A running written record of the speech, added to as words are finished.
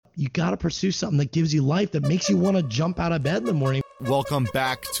you got to pursue something that gives you life, that makes you want to jump out of bed in the morning. Welcome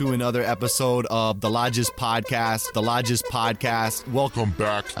back to another episode of The Lodges Podcast. The Lodges Podcast. Welcome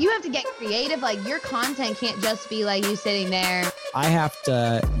back. You have to get creative. Like, your content can't just be like you sitting there. I have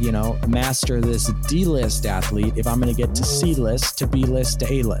to, master this D-list athlete if I'm going to get to C-list, to B-list,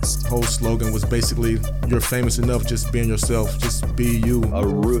 to A-list. Whole slogan was basically, you're famous enough, just being yourself, just be you. A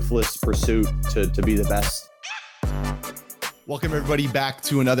ruthless pursuit to be the best. Welcome everybody back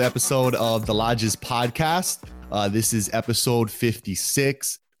to another episode of The Lodges Podcast. This is episode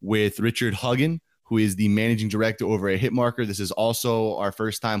 56 with Richard Huggan, who is the managing director over at Hitmarker. This is also our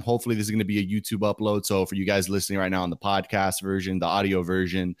first time. Hopefully this is going to be a YouTube upload. So for you guys listening right now on the podcast version, the audio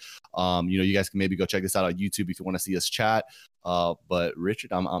version, you guys can maybe go check this out on YouTube if you want to see us chat. But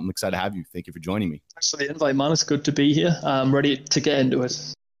Richard, I'm excited to have you. Thank you for joining me. Thanks for the invite, man. It's good to be here. I'm ready to get into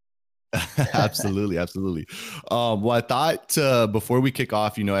it. Absolutely. Well, I thought before we kick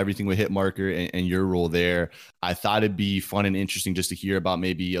off, everything with Hitmarker and your role there, I thought it'd be fun and interesting just to hear about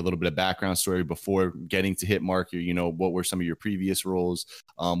maybe a little bit of background story before getting to Hitmarker. What were some of your previous roles?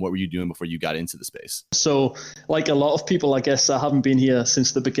 What were you doing before you got into the space? So like a lot of people, I guess I haven't been here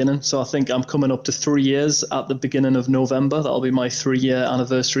since the beginning. So I think I'm coming up to 3 years at the beginning of November. That'll be my 3-year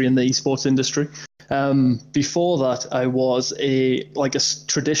anniversary in the esports industry. Before that, I was a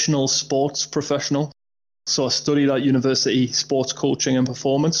traditional sports professional. So I studied at university sports coaching and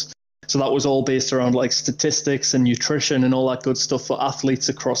performance. So that was all based around like statistics and nutrition and all that good stuff for athletes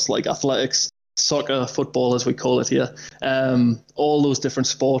across like athletics, soccer, football, as we call it here, all those different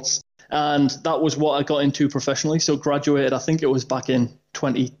sports. And that was what I got into professionally. So graduated, I think it was back in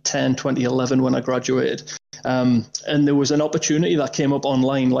 2010, 2011 when I graduated. And there was an opportunity that came up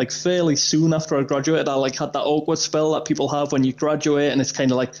online like fairly soon after I graduated. I had that awkward spell that people have when you graduate, and it's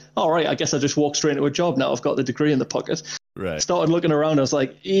kind of like, all right, I guess I just walk straight into a job now. I've got the degree in the pocket. Right. Started looking around. I was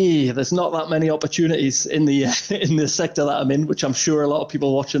like, there's not that many opportunities in the sector that I'm in, which I'm sure a lot of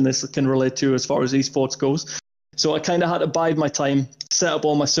people watching this can relate to as far as esports goes. So I kind of had to bide my time, set up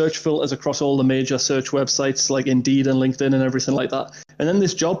all my search filters across all the major search websites like Indeed and LinkedIn and everything like that. And then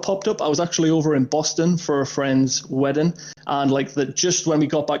this job popped up. I was actually over in Boston for a friend's wedding. And just when we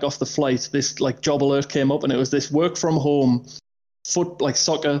got back off the flight, this job alert came up, and it was this work from home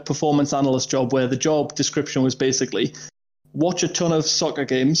soccer performance analyst job, where the job description was basically watch a ton of soccer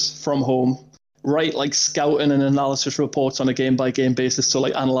games from home, write scouting and analysis reports on a game-by-game basis, so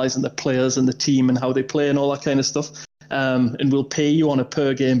analyzing the players and the team and how they play and all that kind of stuff. And we'll pay you on a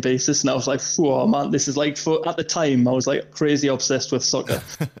per-game basis. And I was like, oh man, this is at the time, I was crazy obsessed with soccer.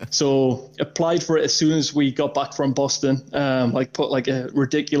 So applied for it as soon as we got back from Boston, put a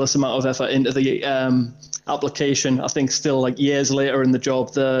ridiculous amount of effort into the application. I think still years later in the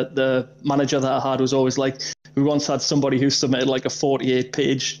job, the manager that I had was always we once had somebody who submitted a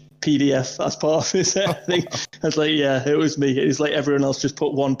 48-page PDF as part of his thing. I was yeah, it was me. It's everyone else just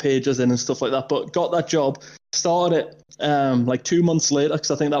put one pages in and stuff like that. But got that job, started it 2 months later,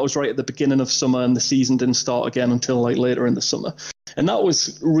 because I think that was right at the beginning of summer, and the season didn't start again until later in the summer. And that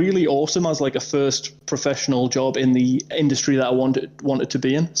was really awesome as a first professional job in the industry that I wanted to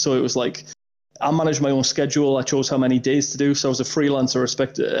be in. So it was I managed my own schedule. I chose how many days to do. So I was a freelancer,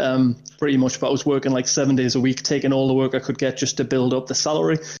 pretty much, but I was working 7 days a week, taking all the work I could get just to build up the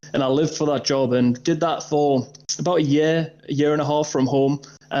salary. And I lived for that job and did that for about a year and a half from home.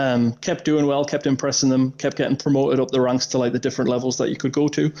 Kept doing well, kept impressing them, kept getting promoted up the ranks to the different levels that you could go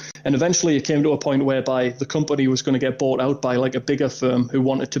to. And eventually it came to a point whereby the company was going to get bought out by a bigger firm who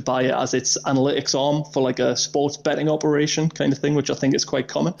wanted to buy it as its analytics arm for a sports betting operation kind of thing, which I think is quite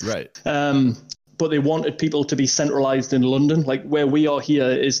common. Right. But they wanted people to be centralized in London. Where we are here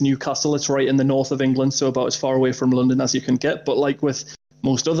is Newcastle. It's right in the north of England, so about as far away from London as you can get. But with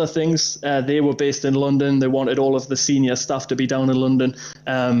most other things, they were based in London. They wanted all of the senior staff to be down in London.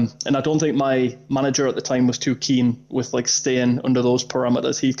 And I don't think my manager at the time was too keen with staying under those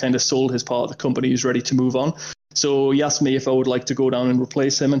parameters. He kind of sold his part of the company. He was ready to move on. So he asked me if I would like to go down and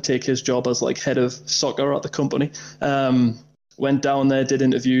replace him and take his job as head of soccer at the company. Went down there, did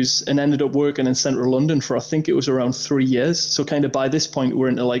interviews, and ended up working in central London for, I think it was around 3 years. So kind of by this point, we're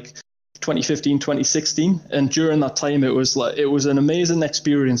into 2015, 2016. And during that time, it was an amazing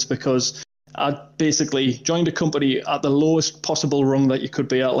experience, because I basically joined a company at the lowest possible rung that you could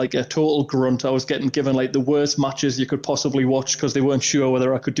be at, a total grunt. I was getting given the worst matches you could possibly watch because they weren't sure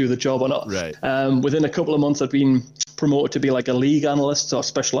whether I could do the job or not. Right. Within a couple of months, I'd been promoted to be like a league analyst, so I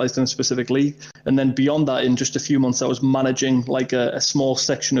specialized in a specific league. And then beyond that, in just a few months, I was managing like a small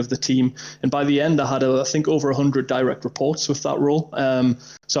section of the team. And by the end, I had, I think, over 100 direct reports with that role.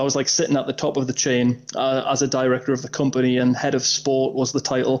 So I was like sitting at the top of the chain as a director of the company, and head of sport was the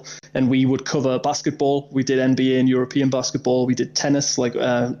title. And we would cover basketball. We did NBA and European basketball. We did tennis, like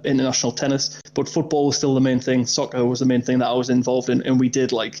international tennis. But football was still the main thing. Soccer was the main thing that I was involved in. And we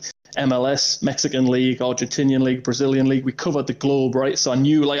did like MLS, Mexican League, Argentinian League, Brazilian League. We covered the globe, right? So I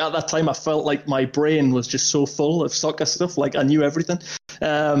knew, like at that time, I felt like my brain was just so full of soccer stuff. Like I knew everything.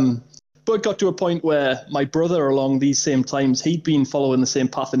 But it got to a point where my brother, along these same times, he'd been following the same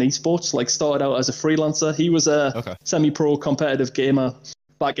path in esports, like started out as a freelancer. He was a semi-pro competitive gamer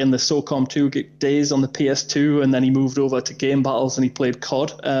back in the SOCOM 2 days on the PS2, and then he moved over to Game Battles and he played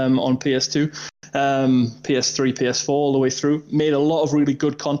COD on PS2, PS3, PS4, all the way through. Made a lot of really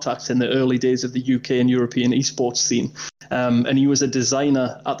good contacts in the early days of the UK and European esports scene. And he was a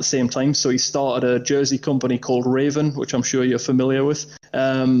designer at the same time, so he started a jersey company called Raven, which I'm sure you're familiar with.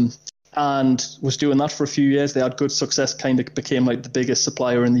 And was doing that for a few years. They had good success, kind of became like the biggest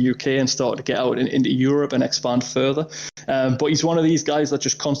supplier in the UK and started to get out into Europe and expand further. But he's one of these guys that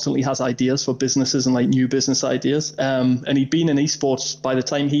just constantly has ideas for businesses and like new business ideas. And he'd been in esports by the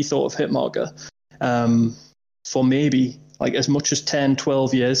time he thought of Hitmarker for maybe like as much as 10,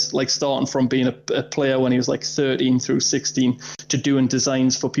 12 years, like starting from being a player when he was like 13 through 16 to doing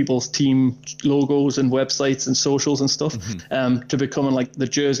designs for people's team logos and websites and socials and stuff, to becoming like the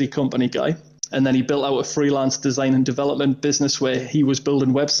jersey company guy. And then he built out a freelance design and development business where he was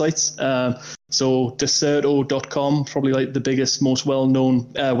building websites. So Deserto.com, probably like the biggest, most well-known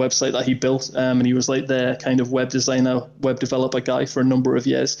website that he built. And he was like their kind of web designer, web developer guy for a number of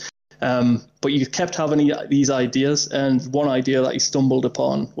years. But you kept having these ideas, and one idea that he stumbled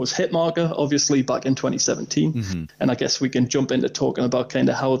upon was Hitmarker, obviously back in 2017. And I guess we can jump into talking about kind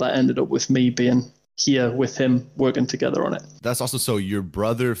of how that ended up with me being here with him working together on it. That's also, so your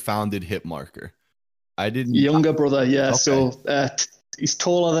brother founded Hitmarker. Younger brother, yeah. Okay. So he's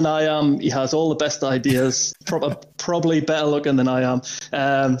taller than I am. He has all the best ideas, probably better looking than I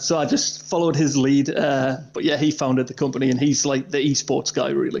am. So I just followed his lead. But yeah, he founded the company, and he's like the esports guy,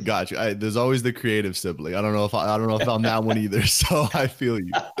 really. Gotcha. There's always the creative sibling. I don't know if I'm that one either. So I feel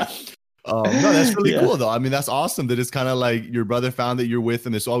you. No, that's really cool though. I mean, that's awesome that it's kind of like your brother found that you're with,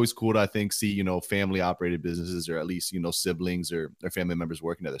 and it's always cool to, I think, see, you know, family operated businesses, or at least, you know, siblings or their family members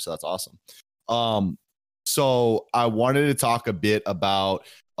working together. So that's awesome. So I wanted to talk a bit about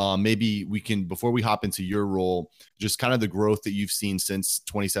maybe we can, before we hop into your role, just kind of the growth that you've seen since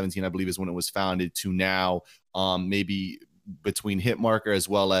 2017, I believe is when it was founded, to now, maybe between Hitmarker, as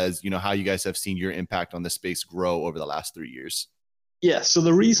well as, you know, how you guys have seen your impact on the space grow over the last 3 years. Yeah, so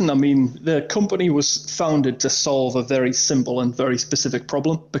the reason, I mean, the company was founded to solve a very simple and very specific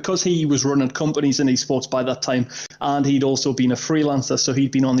problem. Because he was running companies in esports by that time, and he'd also been a freelancer, so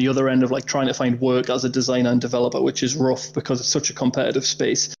he'd been on the other end of like trying to find work as a designer and developer, which is rough because it's such a competitive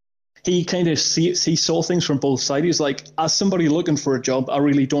space. He kind of he saw things from both sides. He was like, as somebody looking for a job, I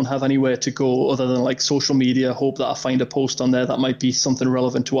really don't have anywhere to go other than like social media, hope that I find a post on there that might be something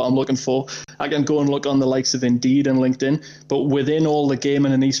relevant to what I'm looking for. I can go and look on the likes of Indeed and LinkedIn, but within all the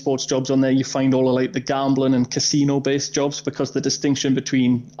gaming and esports jobs on there, you find all of like the gambling and casino-based jobs, because the distinction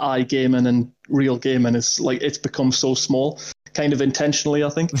between iGaming and real gaming is like, it's become so small, kind of intentionally, I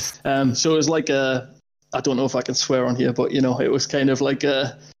think. So it was like I don't know if I can swear on here, but, you know, it was kind of like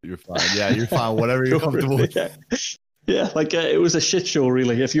You're fine. Yeah, you're fine. Whatever you're comfortable with. Yeah, like it was a shit show,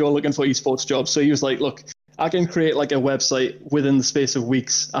 really, if you're looking for esports jobs. So he was like, look, I can create like a website within the space of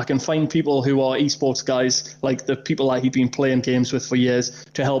weeks. I can find people who are esports guys, like the people that he'd been playing games with for years,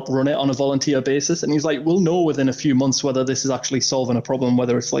 to help run it on a volunteer basis. And he's like, we'll know within a few months whether this is actually solving a problem,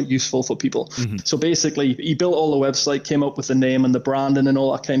 whether it's like useful for people. So basically, he built all the website, came up with the name and the branding and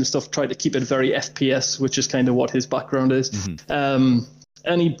all that kind of stuff, tried to keep it very FPS, which is kind of what his background is.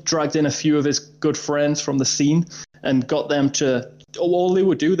 And he dragged in a few of his good friends from the scene and got them to, all they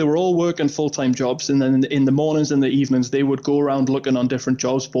would do, they were all working full-time jobs, and then in the mornings and the evenings they would go around looking on different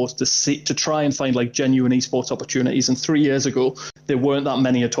job boards to try and find like genuine esports opportunities. And 3 years ago there weren't that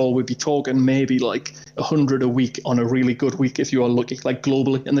many at all. We'd be talking maybe like 100 a week on a really good week if you are looking like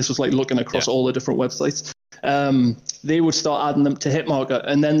globally, and this was like looking across all the different websites. They would start adding them to Hitmarker,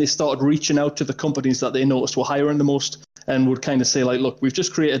 and then they started reaching out to the companies that they noticed were hiring the most. and would kind of say like, look, we've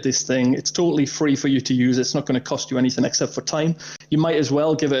just created this thing. It's totally free for you to use. It's not going to cost you anything except for time. You might as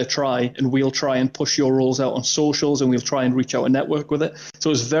well give it a try, and we'll try and push your roles out on socials, and we'll try and reach out and network with it. So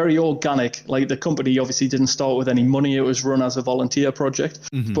it was very organic. Like the company obviously didn't start with any money. It was run as a volunteer project,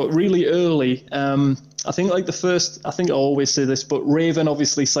 but really early, I think like I think I always say this, but Raven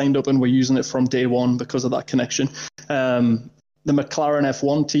obviously signed up and we're using it from day one because of that connection. The McLaren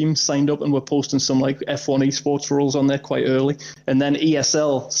F1 team signed up and were posting some like F1 esports rules on there quite early. And then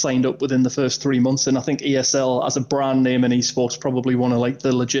ESL signed up within the first 3 months. And I think ESL as a brand name in esports, probably one of like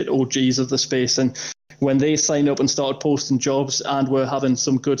the legit OGs of the space. And when they signed up and started posting jobs and were having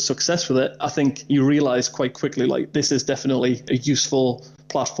some good success with it, I think you realize quite quickly, like this is definitely a useful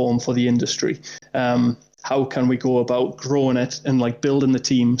platform for the industry. How can we go about growing it and like building the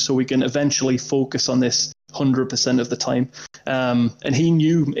team so we can eventually focus on this 100% of the time? And he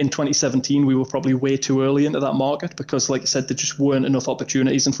knew in 2017 we were probably way too early into that market because, like I said, there just weren't enough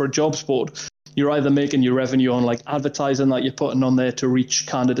opportunities. And for a jobs board, you're either making your revenue on like advertising that you're putting on there to reach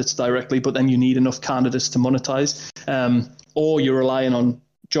candidates directly, but then you need enough candidates to monetize, or you're relying on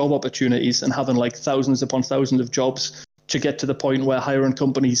job opportunities and having like thousands upon thousands of jobs to get to the point where hiring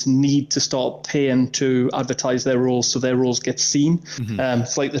companies need to start paying to advertise their roles so their roles get seen.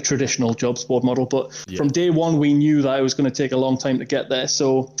 It's like the traditional jobs board model. But from day one, we knew that it was going to take a long time to get there.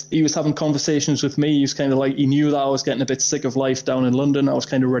 So he was having conversations with me. He was kind of like, he knew that I was getting a bit sick of life down in London. I was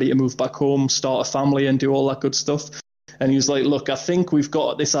kind of ready to move back home, start a family and do all that good stuff. And he was like, look, I think we've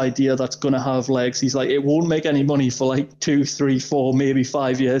got this idea that's going to have legs. He's like, it won't make any money for like 2, 3, 4, maybe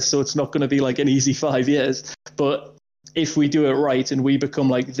 5 years. So it's not going to be like an easy 5 years. But if we do it right and we become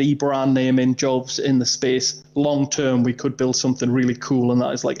like the brand name in jobs in the space, long term, we could build something really cool and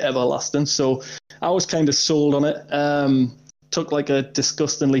that is like everlasting. So I was kind of sold on it. Took like a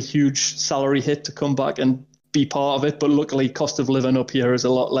disgustingly huge salary hit to come back and be part of it. But luckily, cost of living up here is a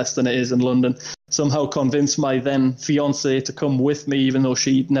lot less than it is in London. Somehow convinced my then fiance to come with me, even though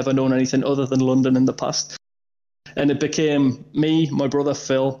she'd never known anything other than London in the past. And it became me, my brother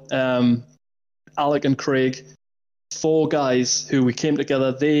Phil, Alec and Craig, 4 guys who we came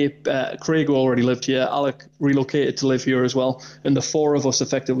together. Craig already lived here. Alec relocated to live here as well. And the 4 of us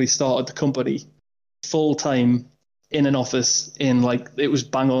effectively started the company full time in an office in like, it was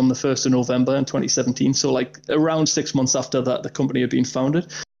bang on the 1st of November in 2017. So like around 6 months after that, the company had been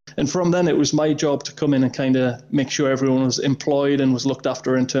founded. And from then it was my job to come in and kind of make sure everyone was employed and was looked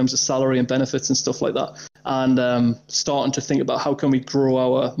after in terms of salary and benefits and stuff like that. And starting to think about how can we grow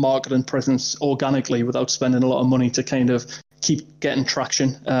our marketing presence organically without spending a lot of money to kind of keep getting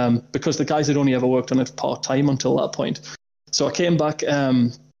traction, because the guys had only ever worked on it part-time until that point. So I came back.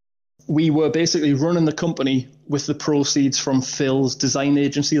 We were basically running the company with the proceeds from Phil's design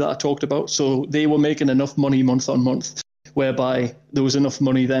agency that I talked about. So they were making enough money month on month, whereby there was enough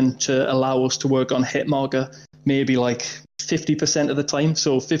money then to allow us to work on Hitmarker maybe like 50% of the time.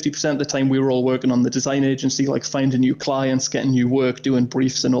 So 50% of the time we were all working on the design agency, like finding new clients, getting new work, doing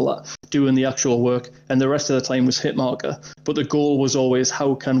briefs and all that, doing the actual work. And the rest of the time was Hitmarker. But the goal was always,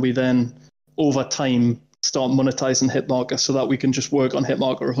 how can we then over time start monetizing Hitmarker so that we can just work on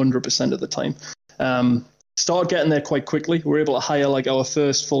Hitmarker 100% of the time. Started getting there quite quickly. We were able to hire like our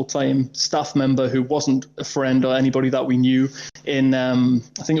first full-time staff member who wasn't a friend or anybody that we knew in,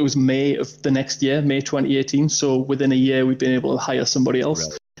 I think it was May of the next year, May 2018. So within a year, we've been able to hire somebody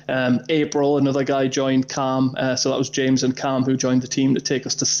else. Right. April, another guy joined, Cam. So that was James and Cam who joined the team to take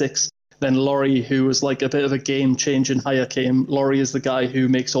us to 6. Then Laurie, who was like a bit of a game-changing hire, came. Laurie is the guy who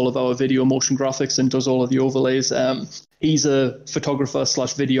makes all of our video motion graphics and does all of the overlays. He's a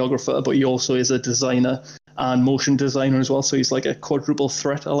photographer/videographer, but he also is a designer and motion designer as well. So he's like a quadruple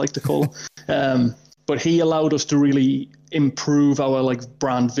threat, I like to call him. But he allowed us to really improve our like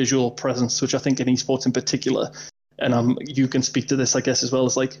brand visual presence, which I think in esports in particular, and you can speak to this, I guess, as well,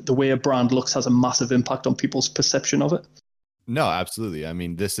 as like the way a brand looks has a massive impact on people's perception of it. No, absolutely. I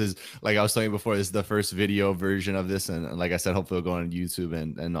mean, this is, like I was telling you before, this is the first video version of this. And like I said, hopefully it'll go on YouTube.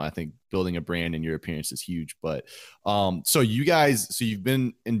 And I think building a brand in your appearance is huge. But so you guys, so you've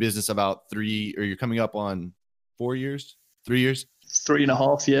been in business about 3, or you're coming up on 4 years, 3 years?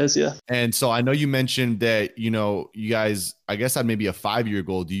 3.5 years, yeah. And so I know you mentioned that, you know, you guys, I guess, had maybe a 5-year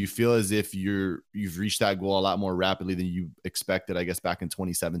goal. Do you feel as if you've reached that goal a lot more rapidly than you expected, I guess, back in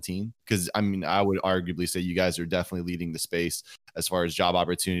 2017? Because I mean, I would arguably say you guys are definitely leading the space as far as job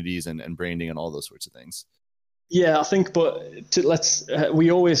opportunities and branding and all those sorts of things. Yeah, I think, but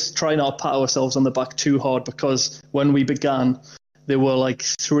we always try not to pat ourselves on the back too hard, because when we began, there were like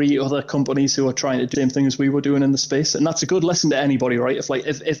 3 other companies who were trying to do the same thing as we were doing in the space. And that's a good lesson to anybody, right?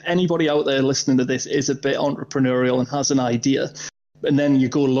 If anybody out there listening to this is a bit entrepreneurial and has an idea, and then you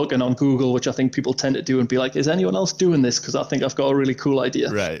go looking on Google, which I think people tend to do, and be like, is anyone else doing this? Because I think I've got a really cool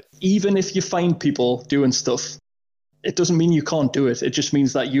idea. Right. Even if you find people doing stuff, it doesn't mean you can't do it. It just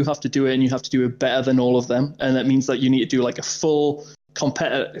means that you have to do it, and you have to do it better than all of them. And that means that you need to do like a full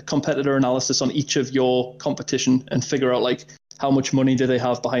competitor analysis on each of your competition and figure out like, how much money do they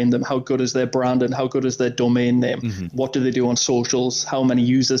have behind them? How good is their brand and how good is their domain name? What do they do on socials? How many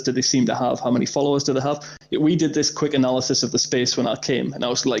users do they seem to have? How many followers do they have? We did this quick analysis of the space when I came, and I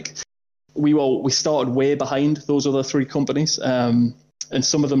was like, we started way behind those other 3 companies, and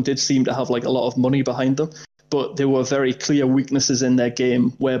some of them did seem to have like a lot of money behind them. But there were very clear weaknesses in their game,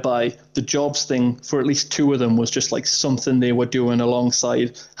 whereby the jobs thing for at least 2 of them was just like something they were doing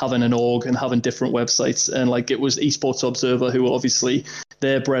alongside having an org and having different websites. And like it was Esports Observer, who obviously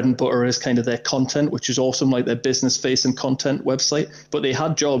their bread and butter is kind of their content, which is awesome, like their business facing content website. But they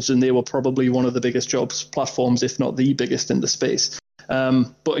had jobs, and they were probably one of the biggest jobs platforms, if not the biggest in the space.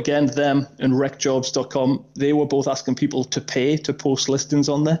 But again, them and recjobs.com, they were both asking people to pay to post listings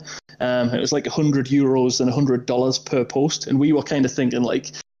on there. It was like €100 and $100 per post. And we were kind of thinking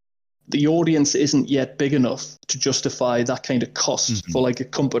like, the audience isn't yet big enough to justify that kind of cost for like a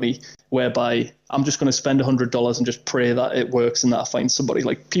company whereby I'm just going to spend $100 and just pray that it works and that I find somebody.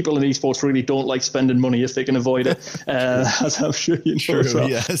 Like, people in esports really don't like spending money if they can avoid it, as I'm sure you know. True,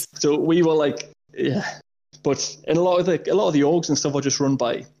 yes. So we were like, yeah. But in a lot of the orgs and stuff are just run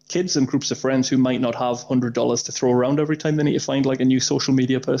by kids and groups of friends who might not have $100 to throw around every time they need to find like a new social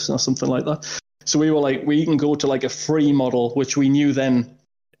media person or something like that. So we were like, we can go to like a free model, which we knew then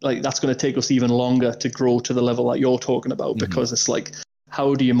like that's going to take us even longer to grow to the level that you're talking about, because it's like,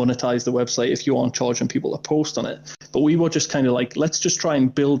 how do you monetize the website if you aren't charging people to post on it? But we were just kind of like, let's just try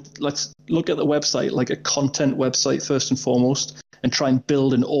and let's look at the website like a content website first and foremost, and try and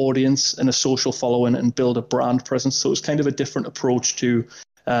build an audience and a social following and build a brand presence. So it's kind of a different approach to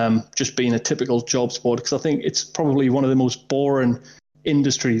just being a typical jobs board, because I think it's probably one of the most boring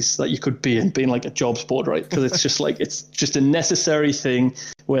industries that you could be in, being like a jobs board, right? Because it's just like, it's just a necessary thing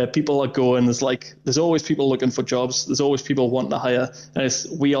where people are going, there's always people looking for jobs, there's always people wanting to hire, and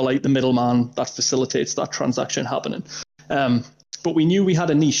we are like the middleman that facilitates that transaction happening. But we knew we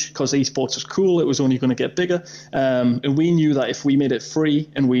had a niche because esports was cool. It was only going to get bigger. And we knew that if we made it free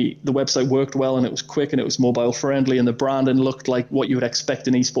and the website worked well and it was quick and it was mobile friendly and the branding looked like what you would expect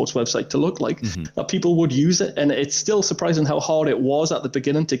an esports website to look like, that people would use it. And it's still surprising how hard it was at the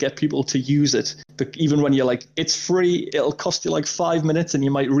beginning to get people to use it. But even when you're like, it's free, it'll cost you like 5 minutes and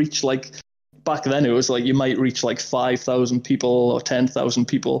you might reach like, back then it was like you might reach like 5,000 people or 10,000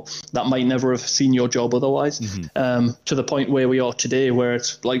 people that might never have seen your job otherwise, to the point where we are today, where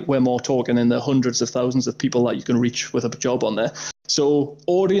it's like we're more talking in the hundreds of thousands of people that you can reach with a job on there. So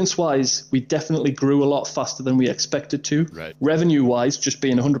audience wise, we definitely grew a lot faster than we expected to. Right. Revenue wise, just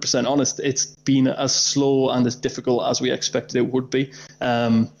being 100% honest, it's been as slow and as difficult as we expected it would be.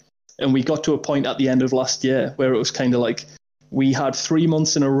 And we got to a point at the end of last year where it was kind of like, we had 3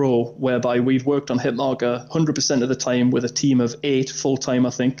 months in a row whereby we'd worked on Hitmarker 100% of the time with a team of 8 full-time, I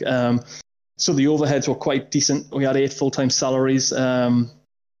think. So the overheads were quite decent. We had 8 full-time salaries,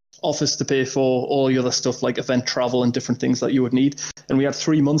 office to pay for, all the other stuff like event travel and different things that you would need. And we had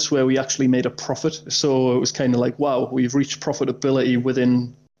 3 months where we actually made a profit. So it was kind of like, wow, we've reached profitability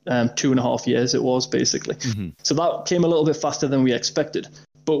within 2.5 years, it was basically. So that came a little bit faster than we expected.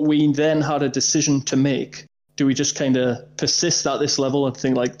 But we then had a decision to make. Do we just kind of persist at this level and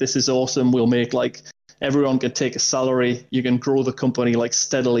think like, this is awesome, we'll make like, everyone can take a salary, you can grow the company like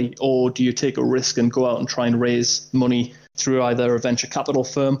steadily, or do you take a risk and go out and try and raise money through either a venture capital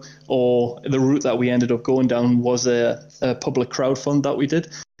firm, or the route that we ended up going down was a public crowdfund that we did.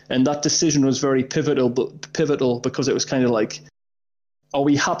 And that decision was very pivotal because it was kind of like, are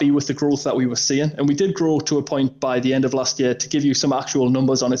we happy with the growth that we were seeing? And we did grow to a point by the end of last year, to give you some actual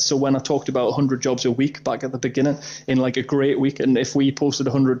numbers on it. So when I talked about 100 jobs a week back at the beginning, in like a great week, and if we posted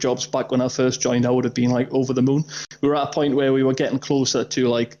 100 jobs back when I first joined, I would have been like over the moon. We were at a point where we were getting closer to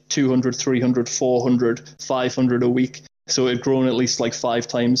like 200, 300, 400, 500 a week. So it had grown at least like 5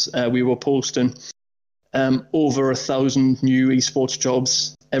 times. We were posting over 1,000 new esports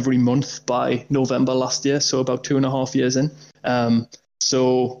jobs every month by November last year. So about 2.5 years in.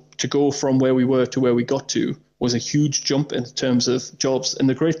 So to go from where we were to where we got to was a huge jump in terms of jobs. And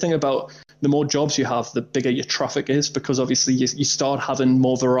the great thing about the more jobs you have, the bigger your traffic is, because obviously you start having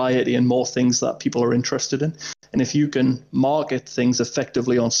more variety and more things that people are interested in. And if you can market things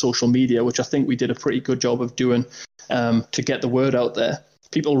effectively on social media, which I think we did a pretty good job of doing, to get the word out there.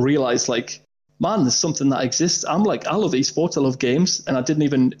 People realize like, man, there's something that exists. I'm like, I love esports, I love games, and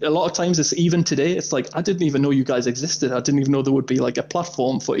a lot of times it's even today, it's like, I didn't even know you guys existed. I didn't even know there would be like a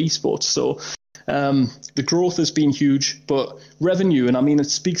platform for esports. So the growth has been huge, but revenue, and I mean,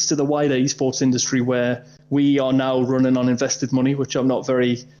 it speaks to the wider esports industry where we are now running on invested money, which I'm not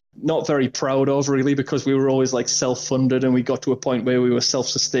very proud of really, because we were always like self-funded and we got to a point where we were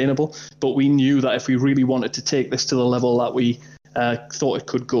self-sustainable. But we knew that if we really wanted to take this to the level that we thought it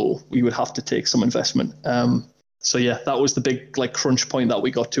could go, we would have to take some investment. So yeah, that was the big like crunch point that we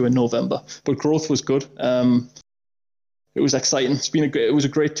got to in November. But growth was good. It was exciting. It was a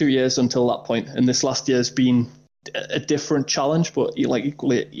great 2 years until that point, and this last year has been a different challenge, but like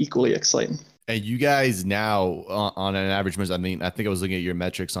equally exciting. And you guys now, on an average, I mean, I think I was looking at your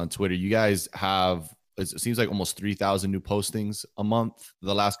metrics on Twitter. You guys have, it seems like almost 3,000 new postings a month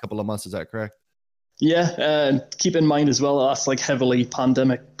the last couple of months. Is that correct? Yeah, and keep in mind as well, that's like heavily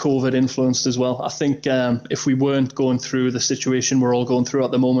pandemic COVID influenced as well. I think if we weren't going through the situation we're all going through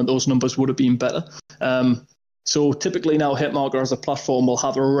at the moment, those numbers would have been better. So typically now Hitmarker as a platform will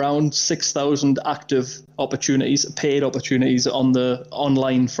have around 6,000 active opportunities, paid opportunities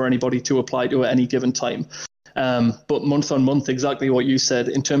online for anybody to apply to at any given time. But month on month, exactly what you said,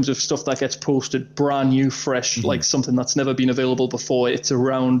 in terms of stuff that gets posted brand new, fresh, like something that's never been available before, it's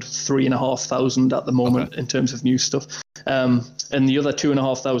around 3,500 at the moment in terms of new stuff. And the other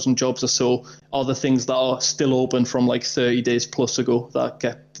 2,500 jobs or so are the things that are still open from like 30 days plus ago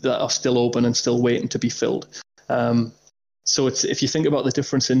that are still open and still waiting to be filled. So if you think about the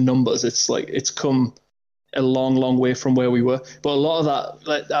difference in numbers, it's like it's come a long way from where we were. But a lot of that,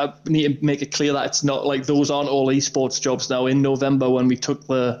 like, I need to make it clear that it's not like those aren't all esports jobs now. In November, when we took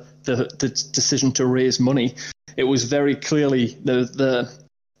the decision to raise money, it was very clearly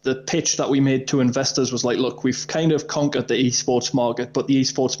the pitch that we made to investors was like, look, we've kind of conquered the esports market, but the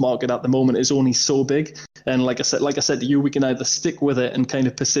esports market at the moment is only so big. And like I said to you, we can either stick with it and kind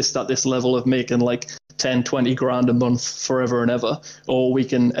of persist at this level of making like 10, 20 grand a month forever and ever, or we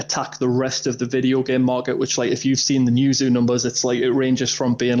can attack the rest of the video game market, which, like, if you've seen the Newzoo numbers, it's like it ranges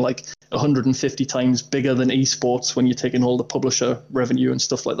from being like 150 times bigger than esports when you're taking all the publisher revenue and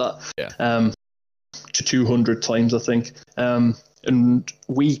stuff like that, to 200 times, I think. And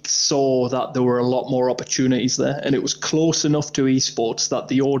we saw that there were a lot more opportunities there, and it was close enough to esports that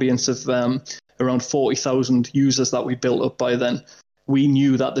the audience of around 40,000 users that we built up by then, we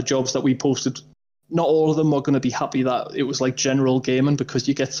knew that the jobs that we posted, not all of them were going to be happy that it was like general gaming, because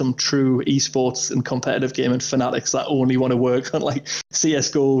you get some true esports and competitive gaming fanatics that only want to work on like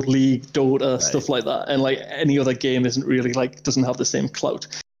CSGO, League, Dota, stuff like that. And like any other game isn't really like, doesn't have the same clout.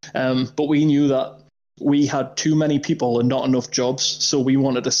 But we knew that we had too many people and not enough jobs. So we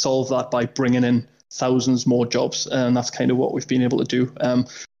wanted to solve that by bringing in thousands more jobs. And that's kind of what we've been able to do.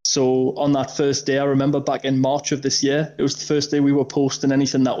 So on that first day, I remember back in March of this year, it was the first day we were posting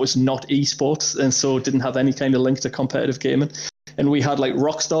anything that was not esports, and so didn't have any kind of link to competitive gaming. And we had like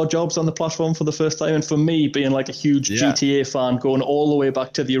Rockstar jobs on the platform for the first time. And for me, being like a huge GTA fan, going all the way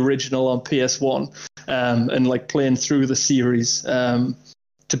back to the original on PS1, and like playing through the series,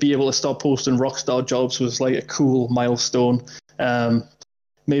 to be able to start posting Rockstar jobs was like a cool milestone.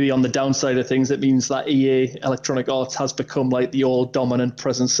 Maybe on the downside of things, it means that EA, Electronic Arts, has become like the all-dominant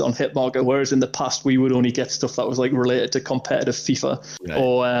presence on Hitmarker, whereas in the past we would only get stuff that was like related to competitive FIFA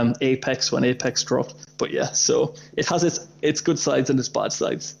or Apex when Apex dropped. But yeah, so it has its good sides and its bad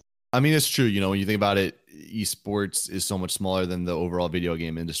sides. I mean, it's true. You know, when you think about it, esports is so much smaller than the overall video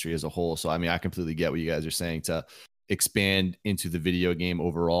game industry as a whole. So, I mean, I completely get what you guys are saying to expand into the video game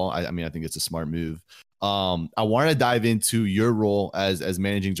overall. I mean, I think it's a smart move. I want to dive into your role as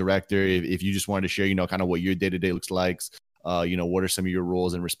managing director. If you just wanted to share, you know, kind of what your day-to-day looks like, you know, what are some of your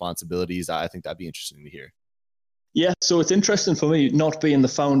roles and responsibilities? I think that'd be interesting to hear. Yeah, so it's interesting for me not being the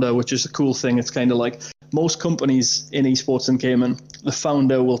founder, which is a cool thing. It's kind of like most companies in esports and gaming, the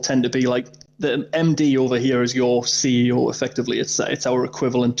founder will tend to be like the MD over here is your CEO effectively. It's our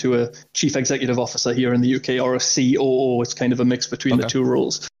equivalent to a chief executive officer here in the UK, or a COO. It's kind of a mix between the two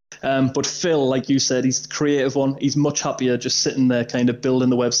roles. But Phil, like you said, he's the creative one. He's much happier just sitting there kind of building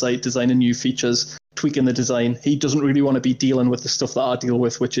the website, designing new features, tweaking the design. He doesn't really want to be dealing with the stuff that I deal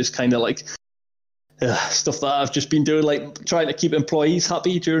with, which is kind of like stuff that I've just been doing, like trying to keep employees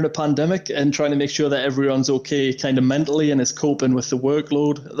happy during a pandemic and trying to make sure that everyone's okay kind of mentally and is coping with the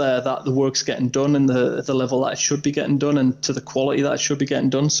workload, that the work's getting done and the level that it should be getting done and to the quality that it should be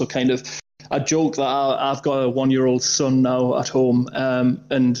getting done. So kind of I joke that I've got a 1-year-old son now at home,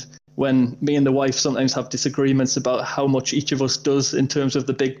 and when me and the wife sometimes have disagreements about how much each of us does in terms of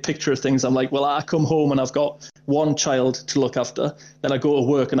the big picture of things, I'm like, well, I come home and I've got one child to look after. Then I go to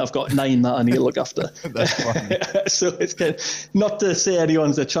work and I've got 9 that I need to look after. That's funny. So it's kind of, not to say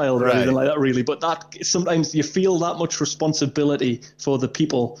anyone's a child or anything like that, really, but that sometimes you feel that much responsibility for the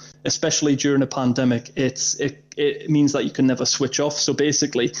people, especially during a pandemic. It means that you can never switch off. So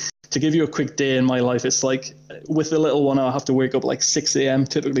basically, to give you a quick day in my life, it's like with the little one, I have to wake up like 6 a.m.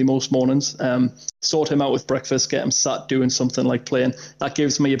 typically most mornings, sort him out with breakfast, get him sat doing something like playing. That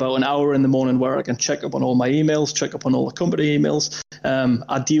gives me about an hour in the morning where I can check up on all my emails, check up on all the company emails.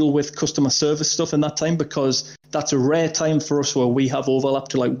 I deal with customer service stuff in that time because that's a rare time for us where we have overlap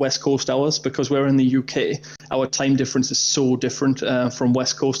to like West Coast hours, because we're in the UK. Our time difference is so different from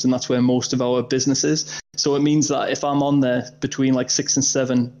West Coast, and that's where most of our business is. So it means that if I'm on there between like 6 and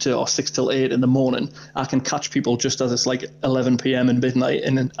 7 or 6 till 8 in the morning, I can catch people just as it's like 11 p.m. and midnight.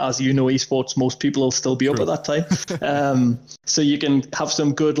 And as you know, esports, most people will still be up at that time. So you can have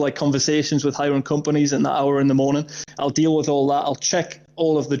some good like conversations with hiring companies in that hour in the morning. I'll deal with all that. I'll check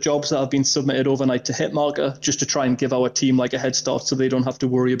all of the jobs that have been submitted overnight to Hitmarker just to try and give our team like a head start so they don't have to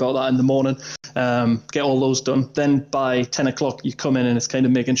worry about that in the morning. Get all those done. Then by 10 o'clock, you come in and it's kind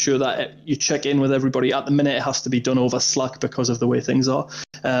of making sure that you check in with everybody. At the minute, it has to be done over Slack because of the way things are.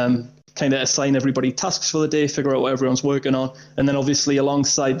 Kind of assign everybody tasks for the day, figure out what everyone's working on. And then obviously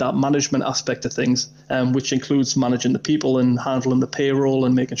alongside that management aspect of things, which includes managing the people and handling the payroll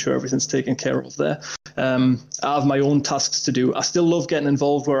and making sure everything's taken care of there. I have my own tasks to do. I still love getting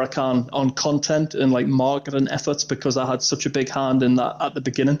involved where I can on content and like marketing efforts because I had such a big hand in that at the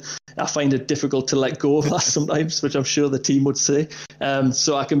beginning. I find it difficult to let go of that sometimes, which I'm sure the team would say.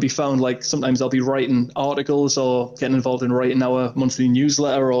 So I can be found like sometimes I'll be writing articles or getting involved in writing our monthly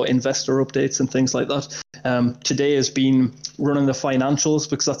newsletter or investor updates and things like that. Today has been running the financials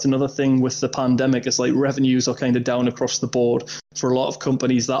because that's another thing with the pandemic. It's like revenues are kind of down across the board for a lot of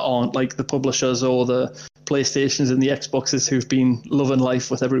companies that aren't like the publishers or the PlayStations and the Xboxes who've been loving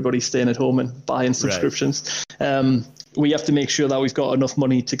life with everybody staying at home and buying subscriptions. We have to make sure that we've got enough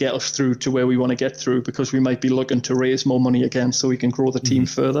money to get us through to where we want to get through, because we might be looking to raise more money again so we can grow the team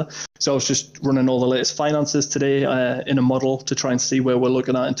further. So I was just running all the latest finances today in a model to try and see where we're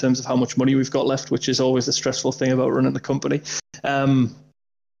looking at in terms of how much money we've got left, which is always a stressful thing about running the company.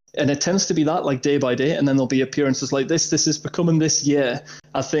 And it tends to be that like day by day, and then there'll be appearances like this. This is becoming this year.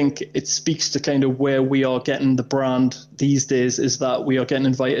 I think it speaks to kind of where we are getting the brand these days, is that we are getting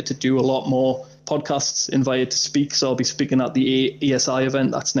invited to do a lot more podcasts, invited to speak. So I'll be speaking at the ESI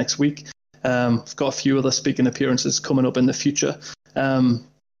event. That's next week. I've got a few other speaking appearances coming up in the future.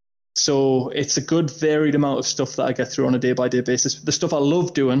 So it's a good varied amount of stuff that I get through on a day-by-day basis. The stuff I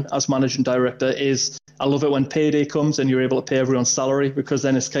love doing as managing director is I love it when payday comes and you're able to pay everyone's salary, because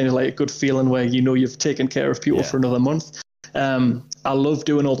then it's kind of like a good feeling where you know you've taken care of people for another month. I love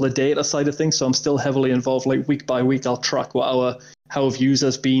doing all the data side of things, so I'm still heavily involved. Like week by week, I'll track how have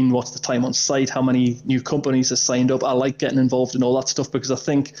users been, what's the time on site, how many new companies have signed up. I like getting involved in all that stuff because I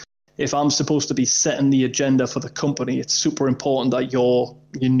think if I'm supposed to be setting the agenda for the company, it's super important that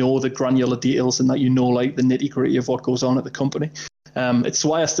you know the granular details and that you know like the nitty gritty of what goes on at the company. It's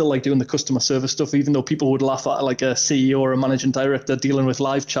why I still like doing the customer service stuff, even though people would laugh at like a CEO or a managing director dealing with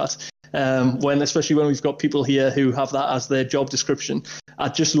live chat. Especially when we've got people here who have that as their job description. I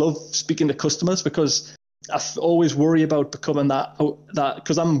just love speaking to customers because I always worry about becoming that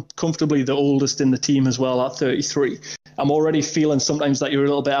because I'm comfortably the oldest in the team as well at 33. I'm already feeling sometimes that you're a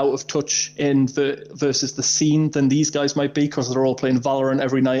little bit out of touch versus the scene than these guys might be, because they're all playing Valorant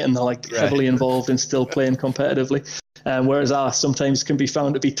every night and they're like heavily involved and still playing competitively. Whereas I sometimes can be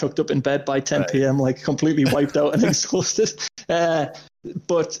found to be tucked up in bed by 10 p.m. like completely wiped out and exhausted.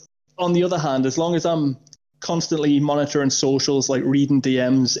 But on the other hand, as long as I'm constantly monitoring socials, like reading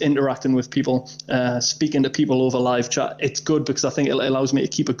DMs, interacting with people, speaking to people over live chat, it's good because I think it allows me to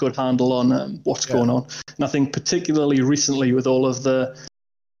keep a good handle on what's going on. And I think particularly recently with all of the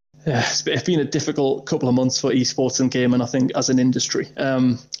it's been a difficult couple of months for esports and gaming, I think, as an industry.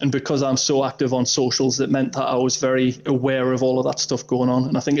 And because I'm so active on socials, it meant that I was very aware of all of that stuff going on.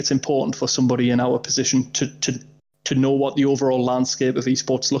 And I think it's important for somebody in our position to know what the overall landscape of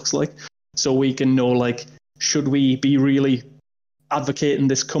esports looks like, so we can know, like, should we be really advocating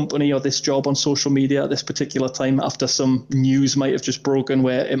this company or this job on social media at this particular time after some news might have just broken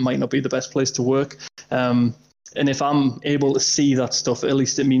where it might not be the best place to work. And if I'm able to see that stuff, at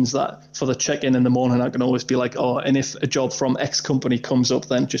least it means that for the check-in in the morning, I can always be like, oh, and if a job from X company comes up,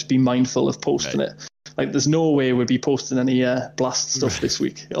 then just be mindful of posting it. Like, there's no way we'd be posting any blast stuff this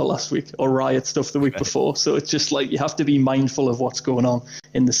week or last week or riot stuff the week before. So it's just like you have to be mindful of what's going on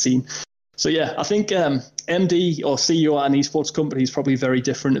in the scene. So yeah, I think MD or CEO at an esports company is probably very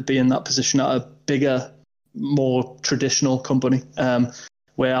different to being in that position at a bigger more traditional company,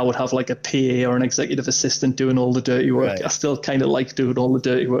 where I would have like a PA or an executive assistant doing all the dirty work. Right. I still kind of like doing all the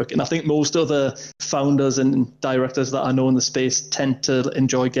dirty work. And I think most other founders and directors that I know in the space tend to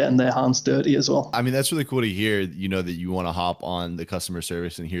enjoy getting their hands dirty as well. I mean, that's really cool to hear, that you want to hop on the customer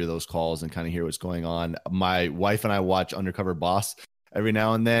service and hear those calls and kind of hear what's going on. My wife and I watch Undercover Boss every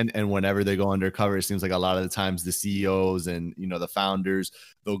now and then. And whenever they go undercover, it seems like a lot of the times the CEOs and, the founders,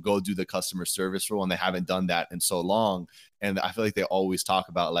 they'll go do the customer service role, and they haven't done that in so long. And I feel like they always talk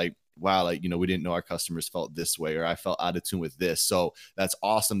about like, wow, like, we didn't know our customers felt this way, or I felt out of tune with this. So that's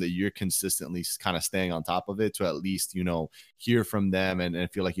awesome that you're consistently kind of staying on top of it to at least, hear from them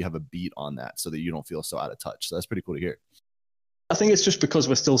and feel like you have a beat on that so that you don't feel so out of touch. So that's pretty cool to hear. I think it's just because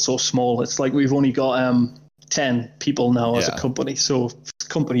we're still so small. It's like we've only got 10 people now as a company. So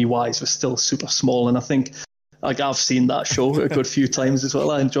company wise, we're still super small. And I think like I've seen that show a good few times as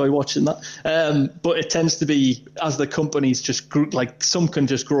well. I enjoy watching that. But it tends to be as the companies just grew, like some can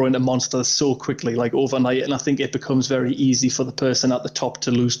just grow into monsters so quickly, like overnight. And I think it becomes very easy for the person at the top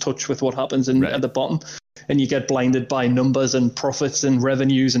to lose touch with what happens at the bottom. And you get blinded by numbers and profits and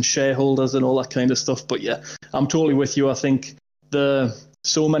revenues and shareholders and all that kind of stuff. But yeah, I'm totally with you. I think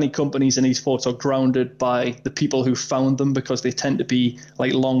so many companies in esports are grounded by the people who found them, because they tend to be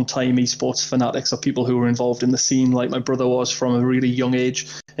like long-time esports fanatics or people who were involved in the scene, like my brother was from a really young age,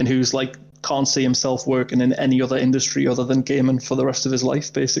 and who's like can't see himself working in any other industry other than gaming for the rest of his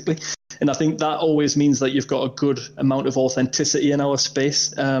life, basically. And I think that always means that you've got a good amount of authenticity in our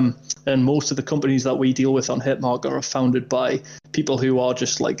space. And most of the companies that we deal with on Hitmarker are founded by people who are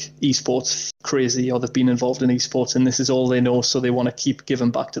just like esports crazy, or they've been involved in esports and this is all they know. So they want to keep giving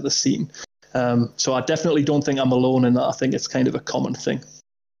back to the scene. So I definitely don't think I'm alone in that. I think it's kind of a common thing.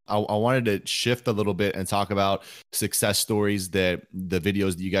 I wanted to shift a little bit and talk about success stories, that the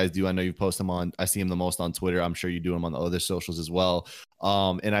videos that you guys do. I know you post them on, I see them the most on Twitter. I'm sure you do them on the other socials as well.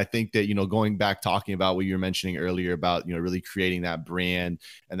 And I think that, going back, talking about what you were mentioning earlier about, really creating that brand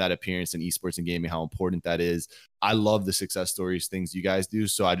and that appearance in esports and gaming, how important that is. I love the success stories, things you guys do.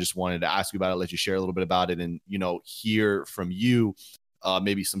 So I just wanted to ask you about it, let you share a little bit about it, and, hear from you.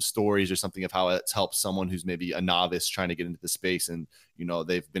 Maybe some stories or something of how it's helped someone who's maybe a novice trying to get into the space, and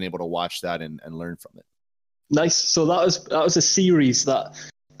they've been able to watch that and learn from it. Nice. So that was a series that,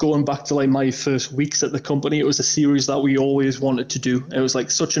 going back to like my first weeks at the company, it was a series that we always wanted to do. It was like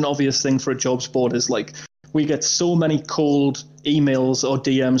such an obvious thing for a jobs board. Is like we get so many cold emails or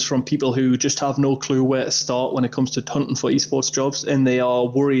DMs from people who just have no clue where to start when it comes to hunting for esports jobs, and they are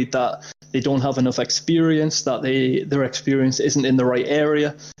worried that they don't have enough experience, that their experience isn't in the right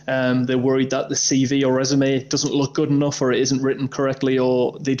area. They're worried that the CV or resume doesn't look good enough, or it isn't written correctly,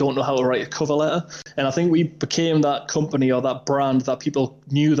 or they don't know how to write a cover letter. And I think we became that company or that brand that people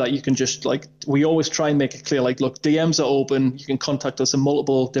knew that you can just like, we always try and make it clear, like, look, DMs are open. You can contact us in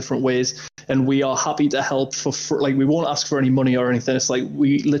multiple different ways, and we are happy to help for like, we won't ask for any money or anything. It's like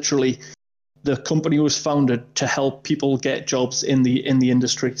the company was founded to help people get jobs in the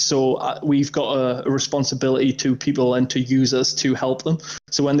industry. So we've got a responsibility to people and to users to help them.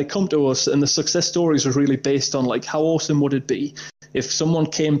 So when they come to us, and the success stories are really based on like, how awesome would it be if someone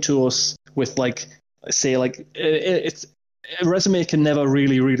came to us with like, say like, a resume can never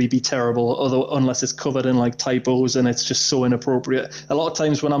really be terrible, unless it's covered in like typos and it's just so inappropriate. A lot of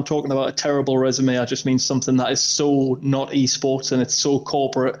times when I'm talking about a terrible resume, I just mean something that is so not esports and it's so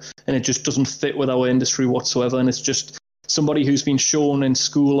corporate and it just doesn't fit with our industry whatsoever. And it's just somebody who's been shown in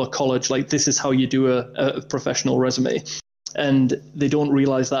school or college, like, this is how you do a professional resume. And they don't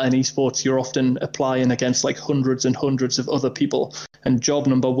realize that in esports, you're often applying against like hundreds and hundreds of other people. And job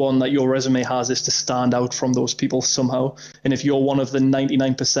number one that your resume has is to stand out from those people somehow. And if you're one of the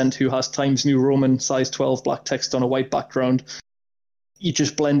 99% who has Times New Roman size 12 black text on a white background, you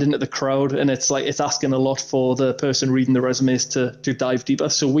just blend into the crowd. And it's like, it's asking a lot for the person reading the resumes to dive deeper.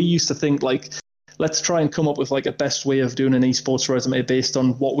 So we used to think like, let's try and come up with like a best way of doing an esports resume based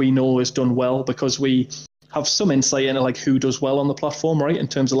on what we know is done well, because we have some insight into like who does well on the platform, right? In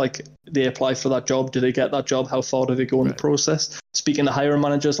terms of like, they apply for that job, do they get that job? How far do they go in the process? Speaking to hiring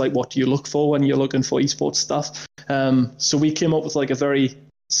managers, like, what do you look for when you're looking for esports staff? So we came up with like a very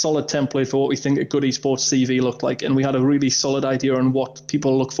solid template for what we think a good esports CV looked like. And we had a really solid idea on what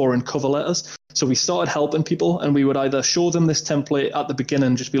people look for in cover letters. So we started helping people, and we would either show them this template at the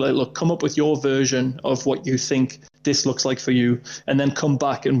beginning, just be like, look, come up with your version of what you think this looks like for you, and then come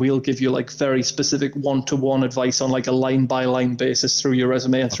back and we'll give you like very specific one-to-one advice on like a line-by-line basis through your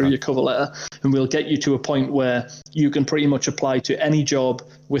resume and through your cover letter, and we'll get you to a point where you can pretty much apply to any job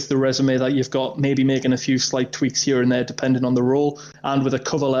with the resume that you've got, maybe making a few slight tweaks here and there depending on the role, and with a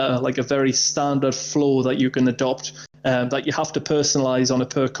cover letter, like a very standard flow that you can adopt, that you have to personalize on a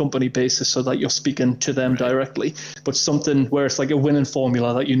per company basis so that you're speaking to them directly, but something where it's like a winning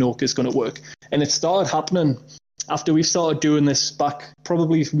formula that you know is going to work. And it started happening after we started doing this back,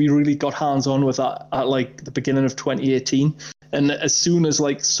 probably we really got hands-on with that at like the beginning of 2018. And as soon as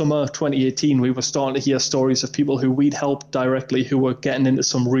like summer 2018, we were starting to hear stories of people who we'd helped directly who were getting into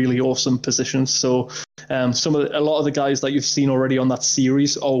some really awesome positions. So a lot of the guys that you've seen already on that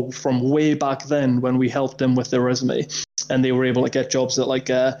series are from way back then when we helped them with their resume, and they were able to get jobs at like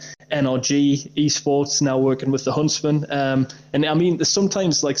NRG Esports, now working with the Huntsman. And I mean, there's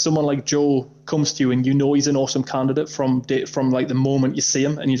sometimes like someone like Joe comes to you and you know he's an awesome candidate from like the moment you see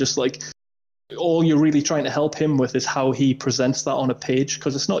him, and you're just like, all you're really trying to help him with is how he presents that on a page,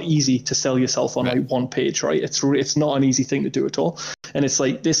 because it's not easy to sell yourself on like one page, right? It's not an easy thing to do at all. And it's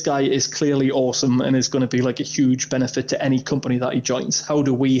like, this guy is clearly awesome and is going to be like a huge benefit to any company that he joins. How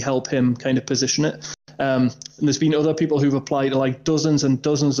do we help him kind of position it? And there's been other people who've applied to like dozens and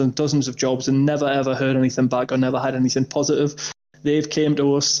dozens and dozens of jobs and never ever heard anything back or never had anything positive. They've came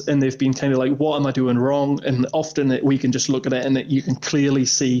to us and they've been kind of like, what am I doing wrong? And often we can just look at it and you can clearly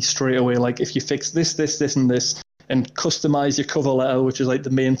see straight away, like if you fix this, this, this, and this, and customize your cover letter, which is like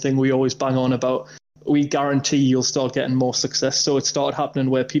the main thing we always bang on about, we guarantee you'll start getting more success. So it started happening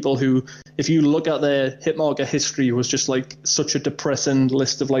where people who, if you look at their Hitmarker history, was just like such a depressing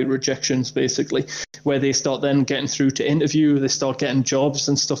list of like rejections, basically, where they start then getting through to interview, they start getting jobs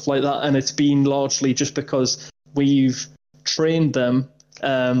and stuff like that. And it's been largely just because we've trained them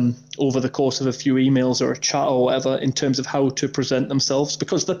over the course of a few emails or a chat or whatever in terms of how to present themselves,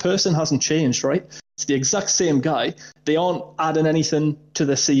 because the person hasn't changed, right? It's the exact same guy. They aren't adding anything to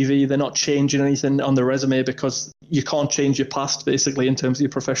their CV. They're not changing anything on the resume, because you can't change your past, basically, in terms of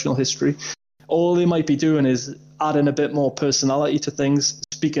your professional history. All they might be doing is adding a bit more personality to things,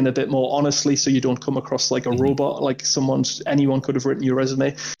 speaking a bit more honestly, so you don't come across like a robot, like anyone could have written your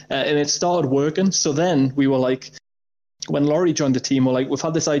resume. And it started working. So then we were like, when Laurie joined the team, we're like, we've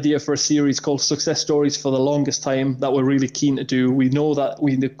had this idea for a series called Success Stories for the longest time that we're really keen to do. We know that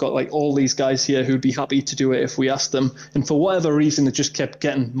we've got like all these guys here who'd be happy to do it if we asked them. And for whatever reason, it just kept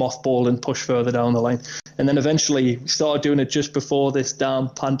getting mothballed and pushed further down the line. And then eventually we started doing it just before this damn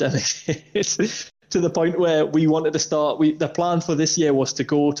pandemic hit, to the point where we wanted to start. The plan for this year was to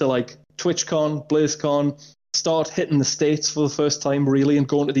go to like TwitchCon, BlizzCon, start hitting the States for the first time, really, and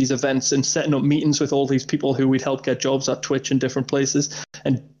going to these events and setting up meetings with all these people who we'd help get jobs at Twitch in different places,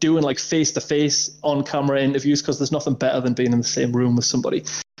 and doing like face-to-face on-camera interviews, because there's nothing better than being in the same room with somebody.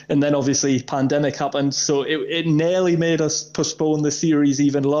 And then obviously pandemic happened, so it nearly made us postpone the series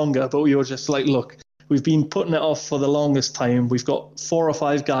even longer, but we were just like, look, we've been putting it off for the longest time. We've got 4 or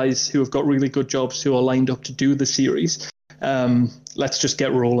 5 guys who have got really good jobs who are lined up to do the series. Let's just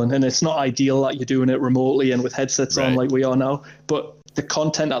get rolling. And it's not ideal that you're doing it remotely and with headsets on like we are now, but the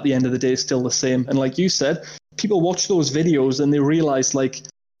content at the end of the day is still the same. And like you said, people watch those videos and they realize like,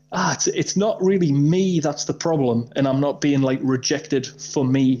 it's not really me that's the problem, and I'm not being like rejected for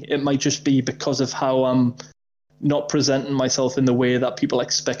me. It might just be because of how I'm not presenting myself in the way that people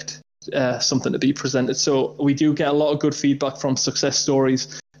expect something to be presented. So we do get a lot of good feedback from Success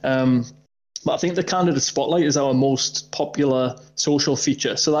Stories. But I think the Candidate Spotlight is our most popular social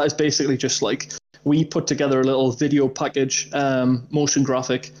feature. So that is basically just like, we put together a little video package, motion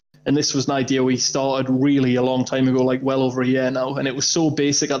graphic. And this was an idea we started really a long time ago, like well over a year now. And it was so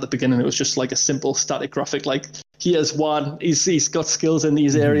basic at the beginning. It was just like a simple static graphic, like, here's one, he's got skills in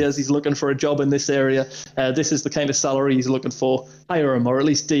these areas, he's looking for a job in this area, this is the kind of salary he's looking for, hire him, or at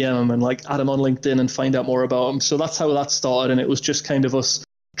least DM him and like add him on LinkedIn and find out more about him. So that's how that started. And it was just kind of us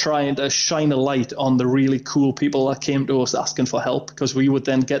trying to shine a light on the really cool people that came to us asking for help, because we would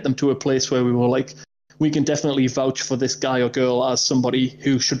then get them to a place where we were like, we can definitely vouch for this guy or girl as somebody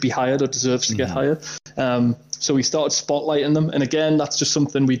who should be hired or deserves to get hired. So we started spotlighting them. And again, that's just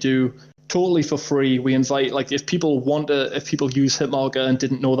something we do totally for free. We invite, like, if people use Hitmarker and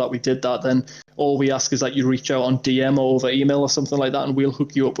didn't know that we did that, then all we ask is that you reach out on DM or over email or something like that, and we'll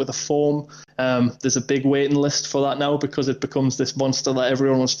hook you up with a form. There's a big waiting list for that now, because it becomes this monster that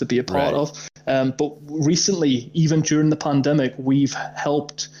everyone wants to be a part of. But recently, even during the pandemic, we've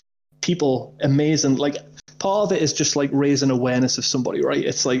helped people amazing. Like, part of it is just like raising awareness of somebody, right?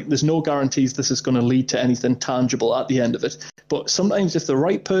 It's like, there's no guarantees this is going to lead to anything tangible at the end of it. But sometimes if the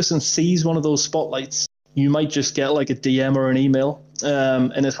right person sees one of those spotlights you might just get like a DM or an email.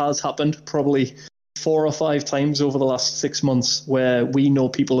 And it has happened probably 4 or 5 times over the last 6 months where we know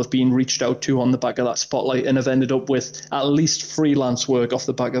people have been reached out to on the back of that spotlight and have ended up with at least freelance work off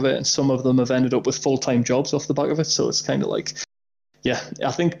the back of it. And some of them have ended up with full-time jobs off the back of it. So it's kind of like, yeah,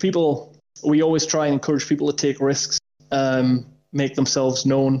 I think we always try and encourage people to take risks, make themselves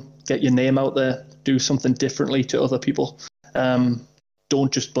known, get your name out there, do something differently to other people.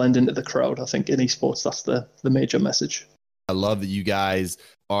 Don't just blend into the crowd. I think in esports, that's the major message. I love that you guys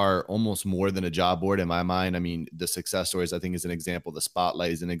are almost more than a job board in my mind. I mean, the success stories, I think, is an example. The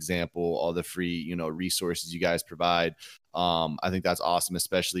spotlight is an example. All the free, resources you guys provide. I think that's awesome,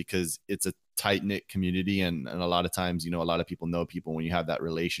 especially because it's a tight-knit community. And a lot of times, a lot of people know people. When you have that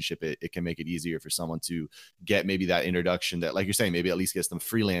relationship, it can make it easier for someone to get maybe that introduction that, like you're saying, maybe at least gets them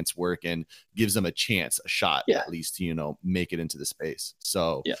freelance work and gives them a chance, a shot, at least to, make it into the space.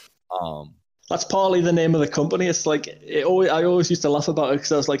 So, that's partly the name of the company. It's like I always used to laugh about it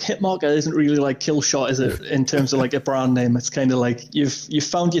because I was like, Hitmarker isn't really like kill shot, is it? In terms of like a brand name, it's kind of like you've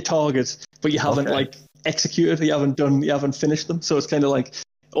found your target, but you haven't like executed. You haven't finished them. So it's kind of like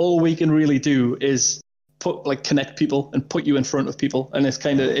all we can really do is connect people and put you in front of people, and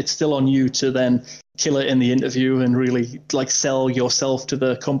it's still on you to then kill it in the interview and really like sell yourself to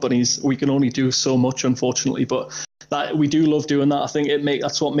the companies. We can only do so much, unfortunately, but that we do love doing that. I think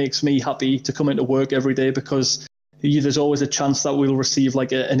that's what makes me happy to come into work every day, because there's always a chance that we'll receive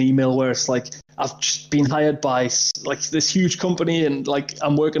like an email where it's like, I've just been hired by like this huge company, and like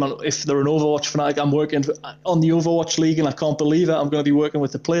I'm working on, if they're an Overwatch fanatic, I'm working on the Overwatch League, and I can't believe it. I'm going to be working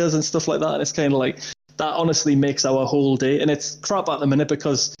with the players and stuff like that. And it's kind of like, that honestly makes our whole day. And it's crap at the minute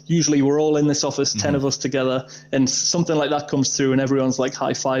because usually we're all in this office, 10 of us together, and something like that comes through and everyone's like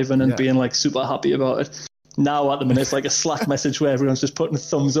high-fiving and being like super happy about it. Now at the minute it's like a Slack message where everyone's just putting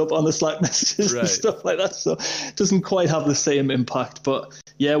thumbs up on the Slack messages and stuff like that. So it doesn't quite have the same impact, but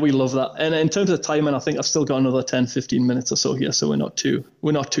yeah, we love that. And in terms of timing, I think I've still got another 10-15 minutes or so here, so we're not too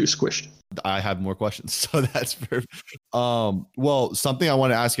squished. I have more questions, so that's perfect. Well, something I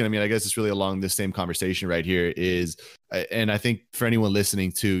want to ask you, I mean, I guess it's really along this same conversation right here is, and I think for anyone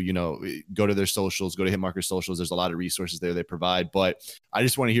listening to, go to their socials, go to Hitmarker socials. There's a lot of resources there they provide, but I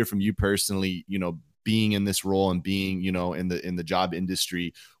just want to hear from you personally, being in this role and being, in the job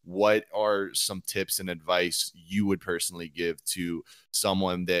industry, what are some tips and advice you would personally give to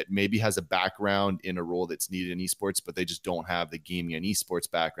someone that maybe has a background in a role that's needed in esports, but they just don't have the gaming and esports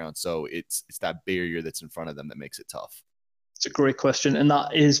background? So it's that barrier that's in front of them that makes it tough. It's a great question. And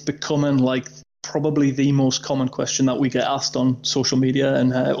that is becoming like probably the most common question that we get asked on social media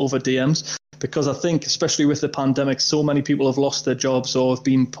and over DMs. Because I think, especially with the pandemic, so many people have lost their jobs or have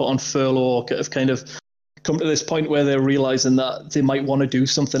been put on furlough or have kind of come to this point where they're realizing that they might want to do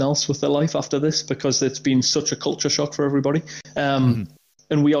something else with their life after this, because it's been such a culture shock for everybody. And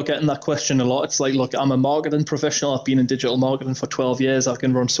we are getting that question a lot. It's like, look, I'm a marketing professional. I've been in digital marketing for 12 years. I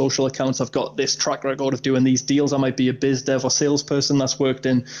can run social accounts. I've got this track record of doing these deals. I might be a biz dev or salesperson that's worked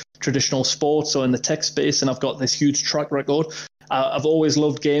in traditional sports or in the tech space, and I've got this huge track record. I've always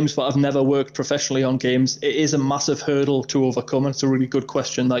loved games, but I've never worked professionally on games. It is a massive hurdle to overcome, and it's a really good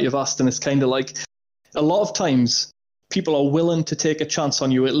question that you've asked. And it's kind of like, a lot of times people are willing to take a chance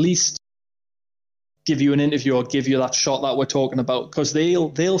on you, at least give you an interview or give you that shot that we're talking about, because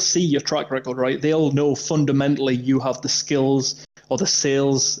they'll see your track record, right? They'll know fundamentally you have the skills or the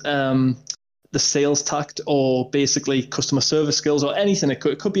sales tact, or basically customer service skills, or anything. It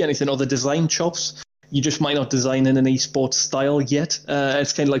could be anything, or the design chops. You just might not design in an esports style yet.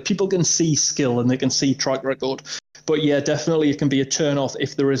 It's kind of like people can see skill and they can see track record. But yeah, definitely it can be a turn off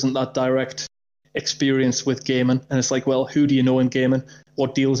if there isn't that direct experience with gaming. And it's like, well, who do you know in gaming?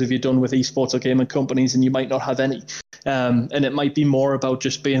 What deals have you done with esports or gaming companies? And you might not have any. And it might be more about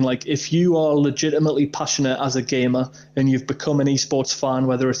just being like, if you are legitimately passionate as a gamer and you've become an esports fan,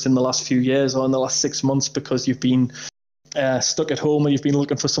 whether it's in the last few years or in the last 6 months because you've been stuck at home and you've been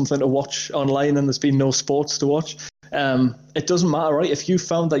looking for something to watch online and there's been no sports to watch, it doesn't matter, right? If you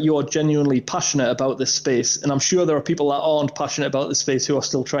found that you are genuinely passionate about this space, and I'm sure there are people that aren't passionate about this space who are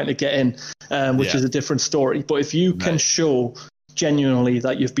still trying to get in, which is a different story. But if you can show genuinely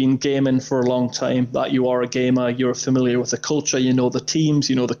that you've been gaming for a long time, that you are a gamer, you're familiar with the culture, you know the teams,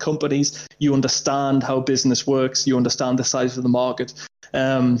 you know the companies, you understand how business works, you understand the size of the market,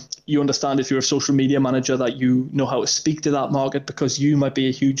 you understand if you're a social media manager that you know how to speak to that market because you might be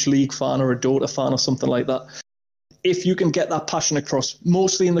a huge League fan or a Dota fan or something like that. If you can get that passion across,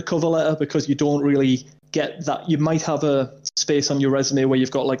 mostly in the cover letter, because you don't really get that. You might have a space on your resume where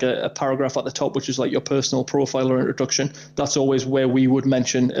you've got like a paragraph at the top, which is like your personal profile or introduction. That's always where we would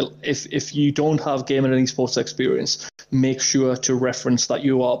mention, if you don't have gaming and esports experience, make sure to reference that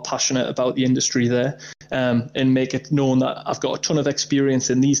you are passionate about the industry there, and make it known that I've got a ton of experience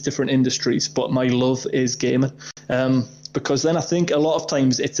in these different industries, but my love is gaming. Because then I think a lot of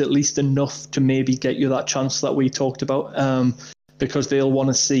times it's at least enough to maybe get you that chance that we talked about, because they'll want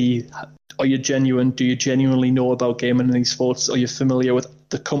to see, are you genuine? Do you genuinely know about gaming and esports? Are you familiar with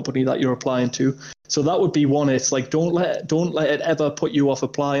the company that you're applying to? So that would be one. It's like, don't let it ever put you off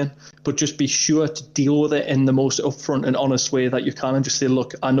applying, but just be sure to deal with it in the most upfront and honest way that you can, and just say,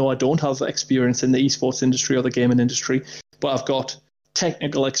 look, I know I don't have experience in the esports industry or the gaming industry, but I've got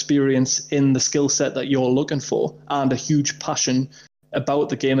technical experience in the skill set that you're looking for, and a huge passion about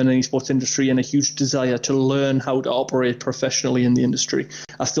the gaming and esports industry, and a huge desire to learn how to operate professionally in the industry.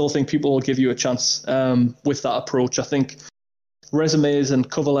 I still think people will give you a chance with that approach. I think resumes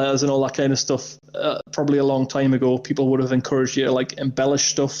and cover letters and all that kind of stuff, probably a long time ago, people would have encouraged you to like embellish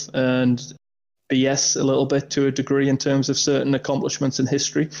stuff and BS a little bit to a degree in terms of certain accomplishments in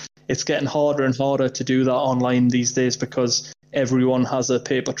history. It's getting harder and harder to do that online these days because everyone has a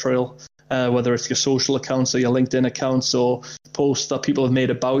paper trail, whether it's your social accounts or your LinkedIn accounts or posts that people have made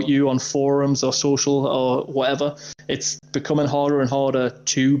about you on forums or social or whatever. It's becoming harder and harder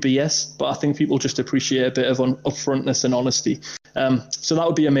to BS, but I think people just appreciate a bit of upfrontness and honesty. So that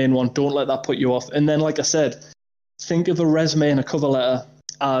would be a main one. Don't let that put you off. And then, like I said, think of a resume and a cover letter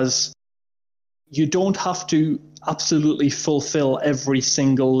as, you don't have to absolutely fulfill every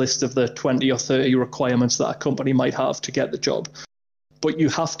single list of the 20 or 30 requirements that a company might have to get the job. But you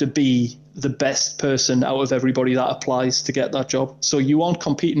have to be the best person out of everybody that applies to get that job. So you aren't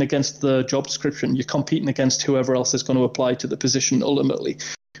competing against the job description. You're competing against whoever else is going to apply to the position ultimately,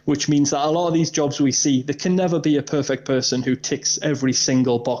 which means that a lot of these jobs we see, there can never be a perfect person who ticks every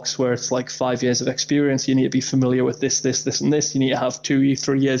single box where it's like 5 years of experience. You need to be familiar with this, and this. You need to have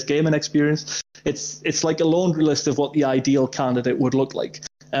 2-3 years gaming experience. It's like a laundry list of what the ideal candidate would look like.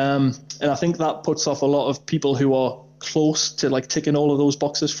 And I think that puts off a lot of people who are close to like ticking all of those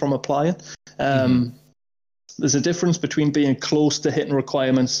boxes from applying. There's a difference between being close to hitting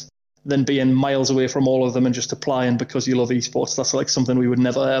requirements than being miles away from all of them and just applying because you love esports. That's like something we would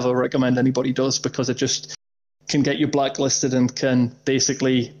never ever recommend anybody does, because it just can get you blacklisted and can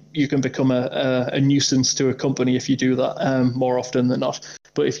basically, you can become a nuisance to a company if you do that more often than not.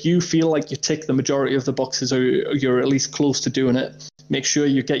 But if you feel like you tick the majority of the boxes, or you're at least close to doing it, make sure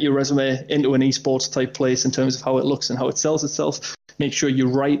you get your resume into an esports type place in terms of how it looks and how it sells itself. Make sure you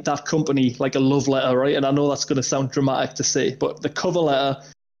write that company like a love letter, right? And I know that's going to sound dramatic to say, but the cover letter,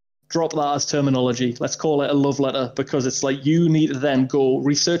 drop that as terminology. Let's call it a love letter, because it's like you need to then go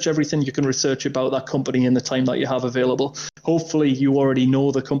research everything you can research about that company in the time that you have available. Hopefully you already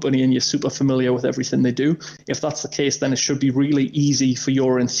know the company and you're super familiar with everything they do. If that's the case, then it should be really easy for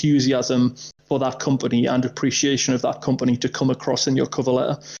your enthusiasm for that company and appreciation of that company to come across in your cover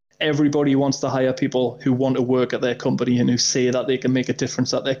letter. Everybody wants to hire people who want to work at their company and who say that they can make a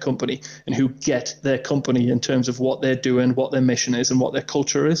difference at their company and who get their company in terms of what they're doing, what their mission is and what their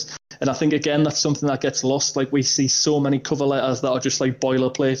culture is. And I think, again, that's something that gets lost. Like, we see so many cover letters that are just like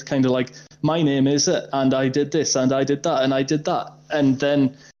boilerplate, kind of like, my name is it, and I did this, and I did that, and I did that. And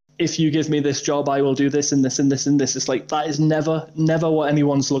then if you give me this job, I will do this and this and this and this. It's like, that is never what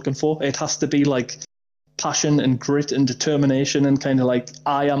anyone's looking for. It has to be like passion and grit and determination and kind of like,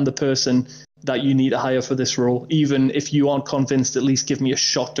 I am the person that you need to hire for this role. Even if you aren't convinced, at least give me a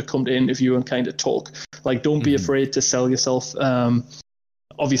shot to come to interview and kind of talk. Like, don't be afraid to sell yourself.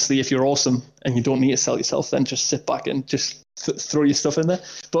 Obviously, if you're awesome and you don't need to sell yourself, then just sit back and just throw your stuff in there.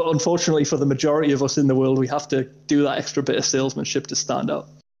 But unfortunately, for the majority of us in the world, we have to do that extra bit of salesmanship to stand out.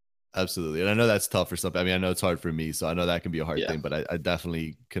 Absolutely. And I know that's tough for some. I mean, I know it's hard for me, so I know that can be a hard thing, but I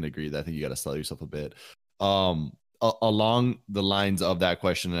definitely can agree that I think you got to sell yourself a bit. Along the lines of that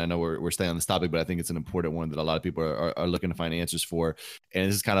question, and I know we're staying on this topic, but I think it's an important one that a lot of people are looking to find answers for. And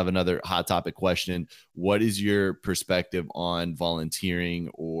this is kind of another hot topic question. What is your perspective on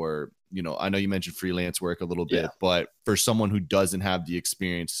volunteering, or, you know, I know you mentioned freelance work a little bit, but for someone who doesn't have the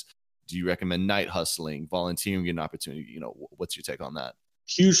experience, do you recommend night hustling, volunteering, an opportunity? You know, what's your take on that?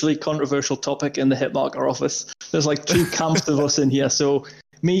 Hugely controversial topic in the Hitmarker office. There's like two camps of us in here. So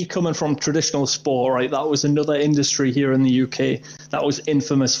me coming from traditional sport, right, that was another industry here in the UK that was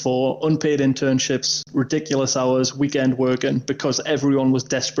infamous for unpaid internships, ridiculous hours, weekend working, because everyone was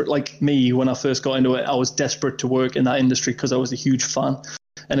desperate. Like me, when I first got into it, I was desperate to work in that industry because I was a huge fan.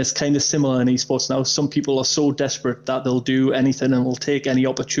 And it's kind of similar in esports now. Some people are so desperate that they'll do anything and will take any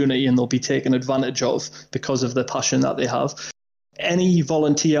opportunity, and they'll be taken advantage of because of the passion that they have. Any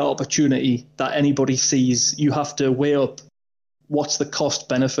volunteer opportunity that anybody sees, you have to weigh up what's the cost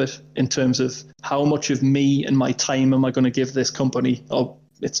benefit in terms of how much of me and my time am I going to give this company, or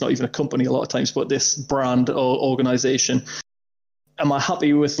it's not even a company a lot of times, but this brand or organization. Am I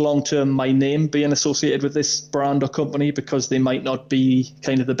happy with long-term my name being associated with this brand or company because they might not be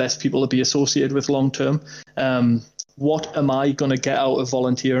kind of the best people to be associated with long-term? What am I going to get out of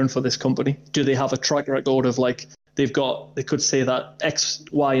volunteering for this company? Do they have a track record of like, they could say that X,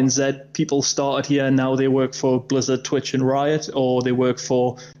 Y, and Z people started here and now they work for Blizzard, Twitch, and Riot, or they work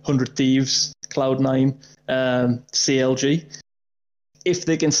for 100 Thieves, Cloud9, CLG. If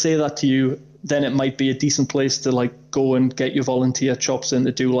they can say that to you, then it might be a decent place to like go and get your volunteer chops in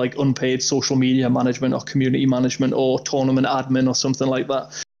to do like unpaid social media management or community management or tournament admin or something like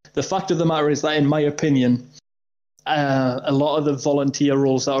that. The fact of the matter is that, in my opinion, a lot of the volunteer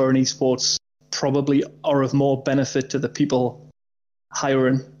roles that are in esports probably are of more benefit to the people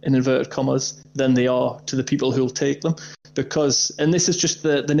hiring, in inverted commas, than they are to the people who'll take them. Because, and this is just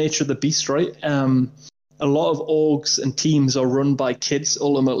the nature of the beast, right? A lot of orgs and teams are run by kids,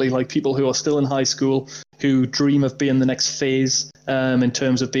 ultimately, like people who are still in high school, who dream of being the next phase in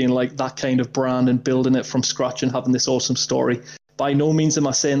terms of being like that kind of brand and building it from scratch and having this awesome story. By no means am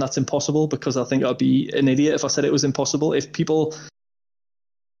I saying that's impossible, because I think I'd be an idiot if I said it was impossible. If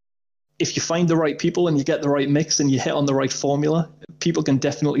you find the right people and you get the right mix and you hit on the right formula, people can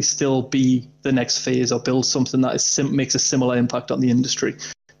definitely still be the next phase or build something that makes a similar impact on the industry.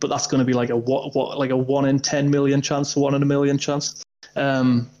 But that's going to be like a 1 in 10 million chance, 1 in a million chance.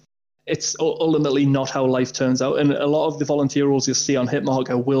 It's ultimately not how life turns out. And a lot of the volunteer roles you'll see on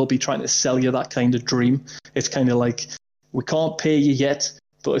Hitmarker will be trying to sell you that kind of dream. It's kind of like, we can't pay you yet,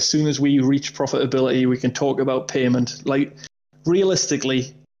 but as soon as we reach profitability, we can talk about payment. Like,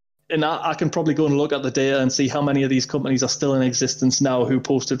 realistically, and I can probably go and look at the data and see how many of these companies are still in existence now who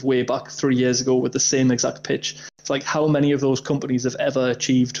posted way back 3 years ago with the same exact pitch. It's like, how many of those companies have ever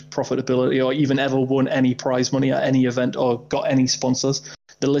achieved profitability or even ever won any prize money at any event or got any sponsors?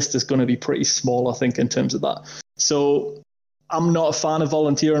 The list is going to be pretty small, I think, in terms of that. So I'm not a fan of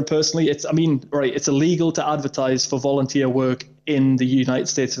volunteering personally. It's illegal to advertise for volunteer work in the United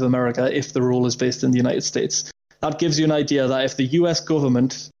States of America if the role is based in the United States. That gives you an idea that if the US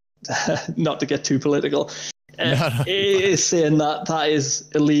government, not to get too political, is saying that is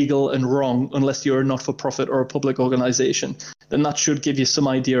illegal and wrong unless you're a not-for-profit or a public organization, then that should give you some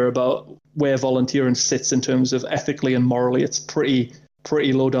idea about where volunteering sits in terms of ethically and morally. It's pretty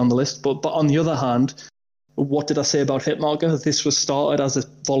low down the list. But on the other hand, what did I say about Hitmarker? This was started as a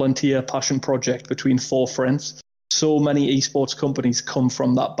volunteer passion project between 4 friends. So many esports companies come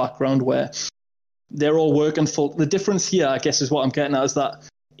from that background where they're all working full. The difference here, I guess, is what I'm getting at, is that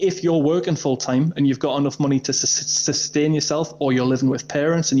if you're working full time and you've got enough money to sustain yourself, or you're living with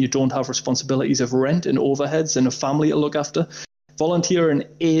parents and you don't have responsibilities of rent and overheads and a family to look after, volunteering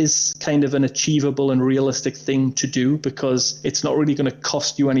is kind of an achievable and realistic thing to do, because it's not really going to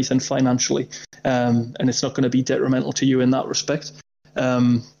cost you anything financially, and it's not going to be detrimental to you in that respect.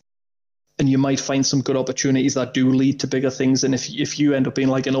 And you might find some good opportunities that do lead to bigger things. And if you end up being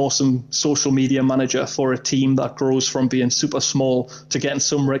like an awesome social media manager for a team that grows from being super small to getting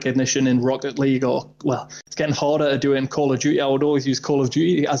some recognition in Rocket League, or, well, it's getting harder to do it in Call of Duty. I would always use Call of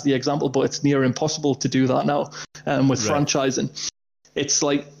Duty as the example, but it's near impossible to do that now with franchising. It's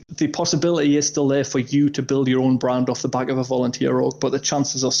like the possibility is still there for you to build your own brand off the back of a volunteer org, but the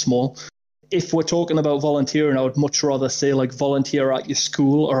chances are small. If we're talking about volunteering, I would much rather say like volunteer at your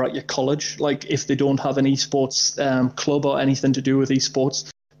school or at your college. Like if they don't have an esports club or anything to do with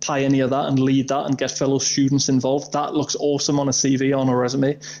esports, pioneer that and lead that and get fellow students involved. That looks awesome on a CV, on a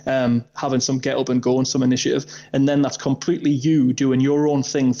resume, having some get up and go and some initiative. And then that's completely you doing your own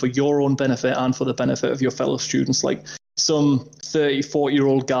thing for your own benefit and for the benefit of your fellow students. Like some 30,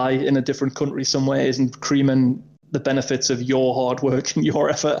 40-year-old guy in a different country somewhere isn't creaming the benefits of your hard work and your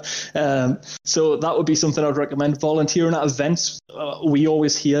effort. So that would be something I'd recommend. Volunteering at events, we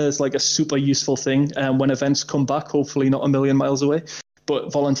always hear is like a super useful thing. When events come back, hopefully not a million miles away,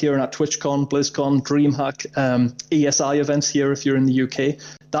 but volunteering at TwitchCon, BlizzCon, DreamHack, ESI events here if you're in the UK,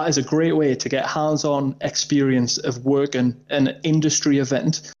 that is a great way to get hands-on experience of working an industry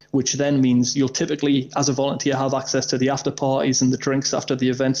event, which then means you'll typically, as a volunteer, have access to the after parties and the drinks after the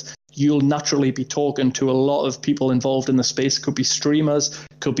event. You'll naturally be talking to a lot of people involved in the space. It could be streamers,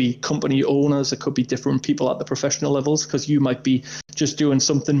 it could be company owners, it could be different people at the professional levels, because you might be just doing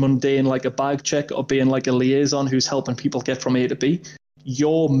something mundane like a bag check or being like a liaison who's helping people get from A to B.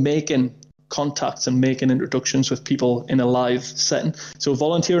 you're making contacts and making introductions with people in a live setting. So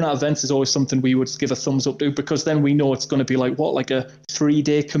volunteering at events is always something we would give a thumbs up to, because then we know it's going to be like a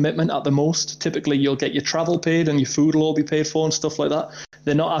 3-day commitment at the most. Typically you'll get your travel paid and your food will all be paid for and stuff like that.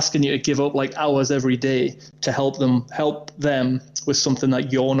 They're not asking you to give up like hours every day to help them with something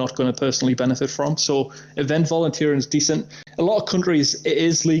that you're not going to personally benefit from. So event volunteering is decent. A lot of countries, it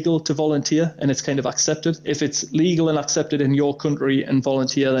is legal to volunteer and it's kind of accepted. If it's legal and accepted in your country and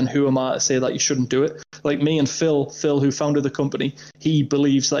volunteer, then who am I to say that you shouldn't do it? Like me and Phil, who founded the company, he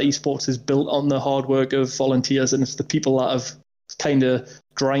believes that esports is built on the hard work of volunteers, and it's the people that have kind of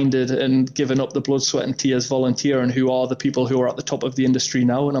grinded and given up the blood, sweat and tears volunteering who are the people who are at the top of the industry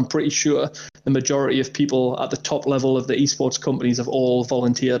now. And I'm pretty sure the majority of people at the top level of the esports companies have all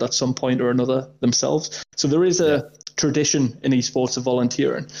volunteered at some point or another themselves. So there is a tradition in esports of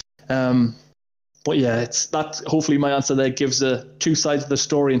volunteering. But yeah, it's that. Hopefully my answer there gives two sides of the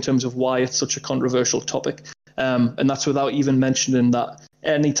story in terms of why it's such a controversial topic. And that's without even mentioning that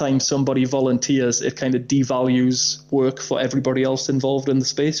anytime somebody volunteers, it kind of devalues work for everybody else involved in the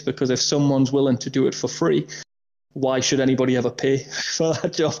space, because if someone's willing to do it for free, why should anybody ever pay for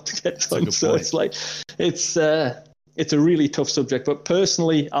that job to get done? So it's like, it's a really tough subject. But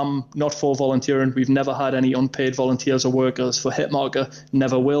personally, I'm not for volunteering. We've never had any unpaid volunteers or workers for Hitmarker,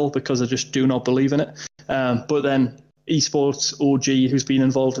 never will, because I just do not believe in it. But then esports OG, who's been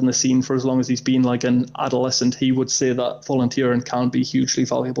involved in the scene for as long as he's been like an adolescent, he would say that volunteering can be hugely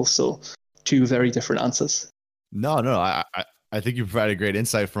valuable. So two very different answers. No, I think you provided great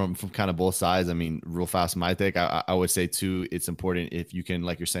insight from kind of both sides. I mean, real fast, my take, I would say too, it's important if you can,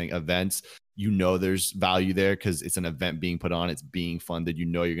 like you're saying, events, there's value there because it's an event being put on, it's being funded,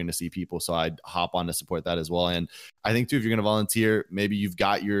 you're going to see people. So I'd hop on to support that as well. And I think too, if you're going to volunteer, maybe you've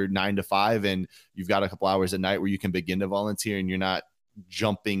got your 9 to 5 and you've got a couple hours at night where you can begin to volunteer and you're not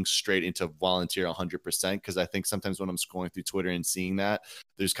jumping straight into volunteer 100%. Because I think sometimes when I'm scrolling through Twitter and seeing that,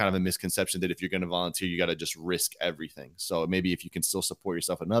 there's kind of a misconception that if you're going to volunteer, you got to just risk everything. So maybe if you can still support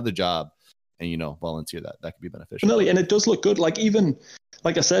yourself another job and volunteer, that could be beneficial. And it does look good. Like, even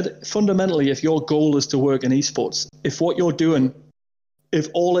like I said, fundamentally, if your goal is to work in esports, if what you're doing, if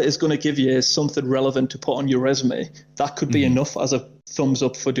all it is going to give you is something relevant to put on your resume, that could be enough as a thumbs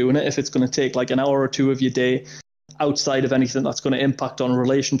up for doing it. If it's going to take like an hour or two of your day outside of anything that's going to impact on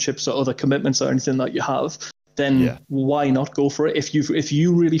relationships or other commitments or anything that you have, then why not go for it? If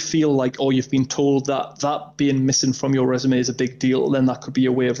you really feel like, or you've been told that being missing from your resume is a big deal, then that could be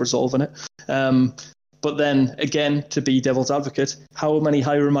a way of resolving it. But then again, to be devil's advocate, how many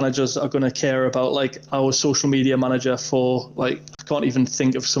hiring managers are going to care about like our social media manager for like, I can't even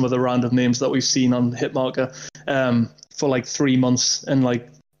think of some of the random names that we've seen on Hitmarker, for like 3 months, and like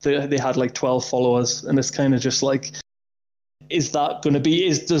they had like 12 followers, and it's kind of just like, is that going to be,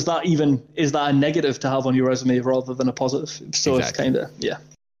 is that a negative to have on your resume rather than a positive? So It's kind of, yeah.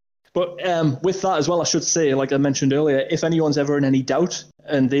 But with that as well, I should say, like I mentioned earlier, if anyone's ever in any doubt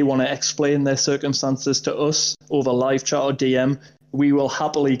and they want to explain their circumstances to us over live chat or DM, we will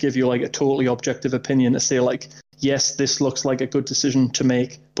happily give you like a totally objective opinion to say like, yes, this looks like a good decision to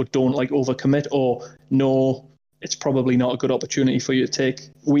make, but don't like overcommit, or no, it's probably not a good opportunity for you to take.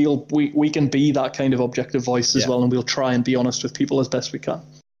 We can be that kind of objective voice as well, and we'll try and be honest with people as best we can.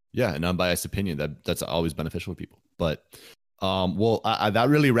 Yeah, an unbiased opinion, that's always beneficial to people. But that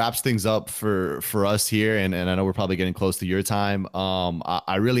really wraps things up for us here, and I know we're probably getting close to your time.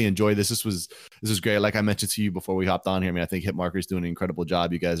 I really enjoyed this. This was great. Like I mentioned to you before we hopped on here, I mean, I think Hitmarker is doing an incredible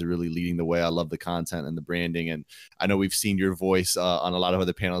job. You guys are really leading the way. I love the content and the branding, and I know we've seen your voice on a lot of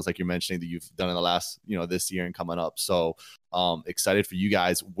other panels, like you're mentioning, that you've done in the last, this year and coming up. So excited for you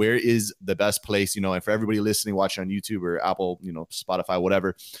guys. Where is the best place, and for everybody listening, watching on YouTube or Apple, Spotify,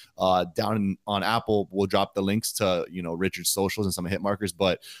 whatever, down on Apple, we'll drop the links to, Richard's socials and some of Hitmarkers.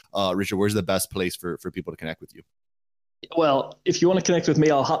 But Richard, where's the best place for people to connect with you? Well, if you want to connect with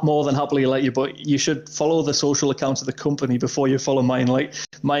me, I'll more than happily let you, but you should follow the social accounts of the company before you follow mine. Like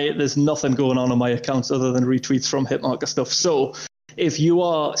there's nothing going on my accounts other than retweets from Hitmarker stuff. So if you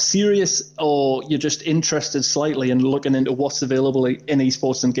are serious or you're just interested slightly in looking into what's available in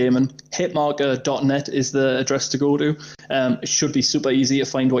esports and gaming, hitmarker.net is the address to go to. It should be super easy to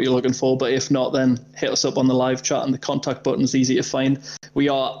find what you're looking for, but if not, then hit us up on the live chat, and the contact button's easy to find. We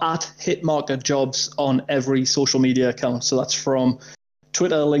are at Hitmarker Jobs on every social media account. So that's from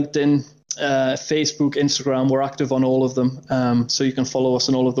Twitter, LinkedIn, Facebook, Instagram. We're active on all of them, so you can follow us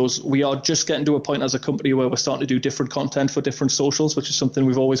on all of those. We are just getting to a point as a company where we're starting to do different content for different socials, which is something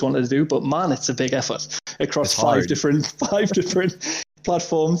we've always wanted to do, but man, it's a big effort across five different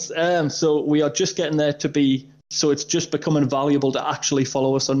platforms. So we are just getting there to be So it's just becoming valuable to actually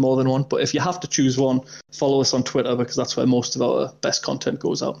follow us on more than one. But if you have to choose one, follow us on Twitter, because that's where most of our best content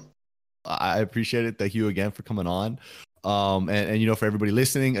goes out. I appreciate it. Thank you again for coming on. And for everybody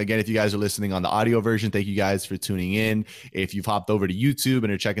listening, again, if you guys are listening on the audio version, thank you guys for tuning in. If you've hopped over to YouTube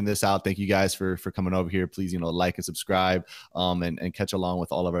and are checking this out, thank you guys for coming over here. Please, like and subscribe, and catch along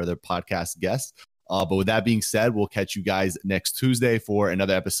with all of our other podcast guests. But with that being said, we'll catch you guys next Tuesday for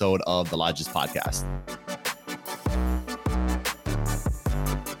another episode of the Lodges Podcast.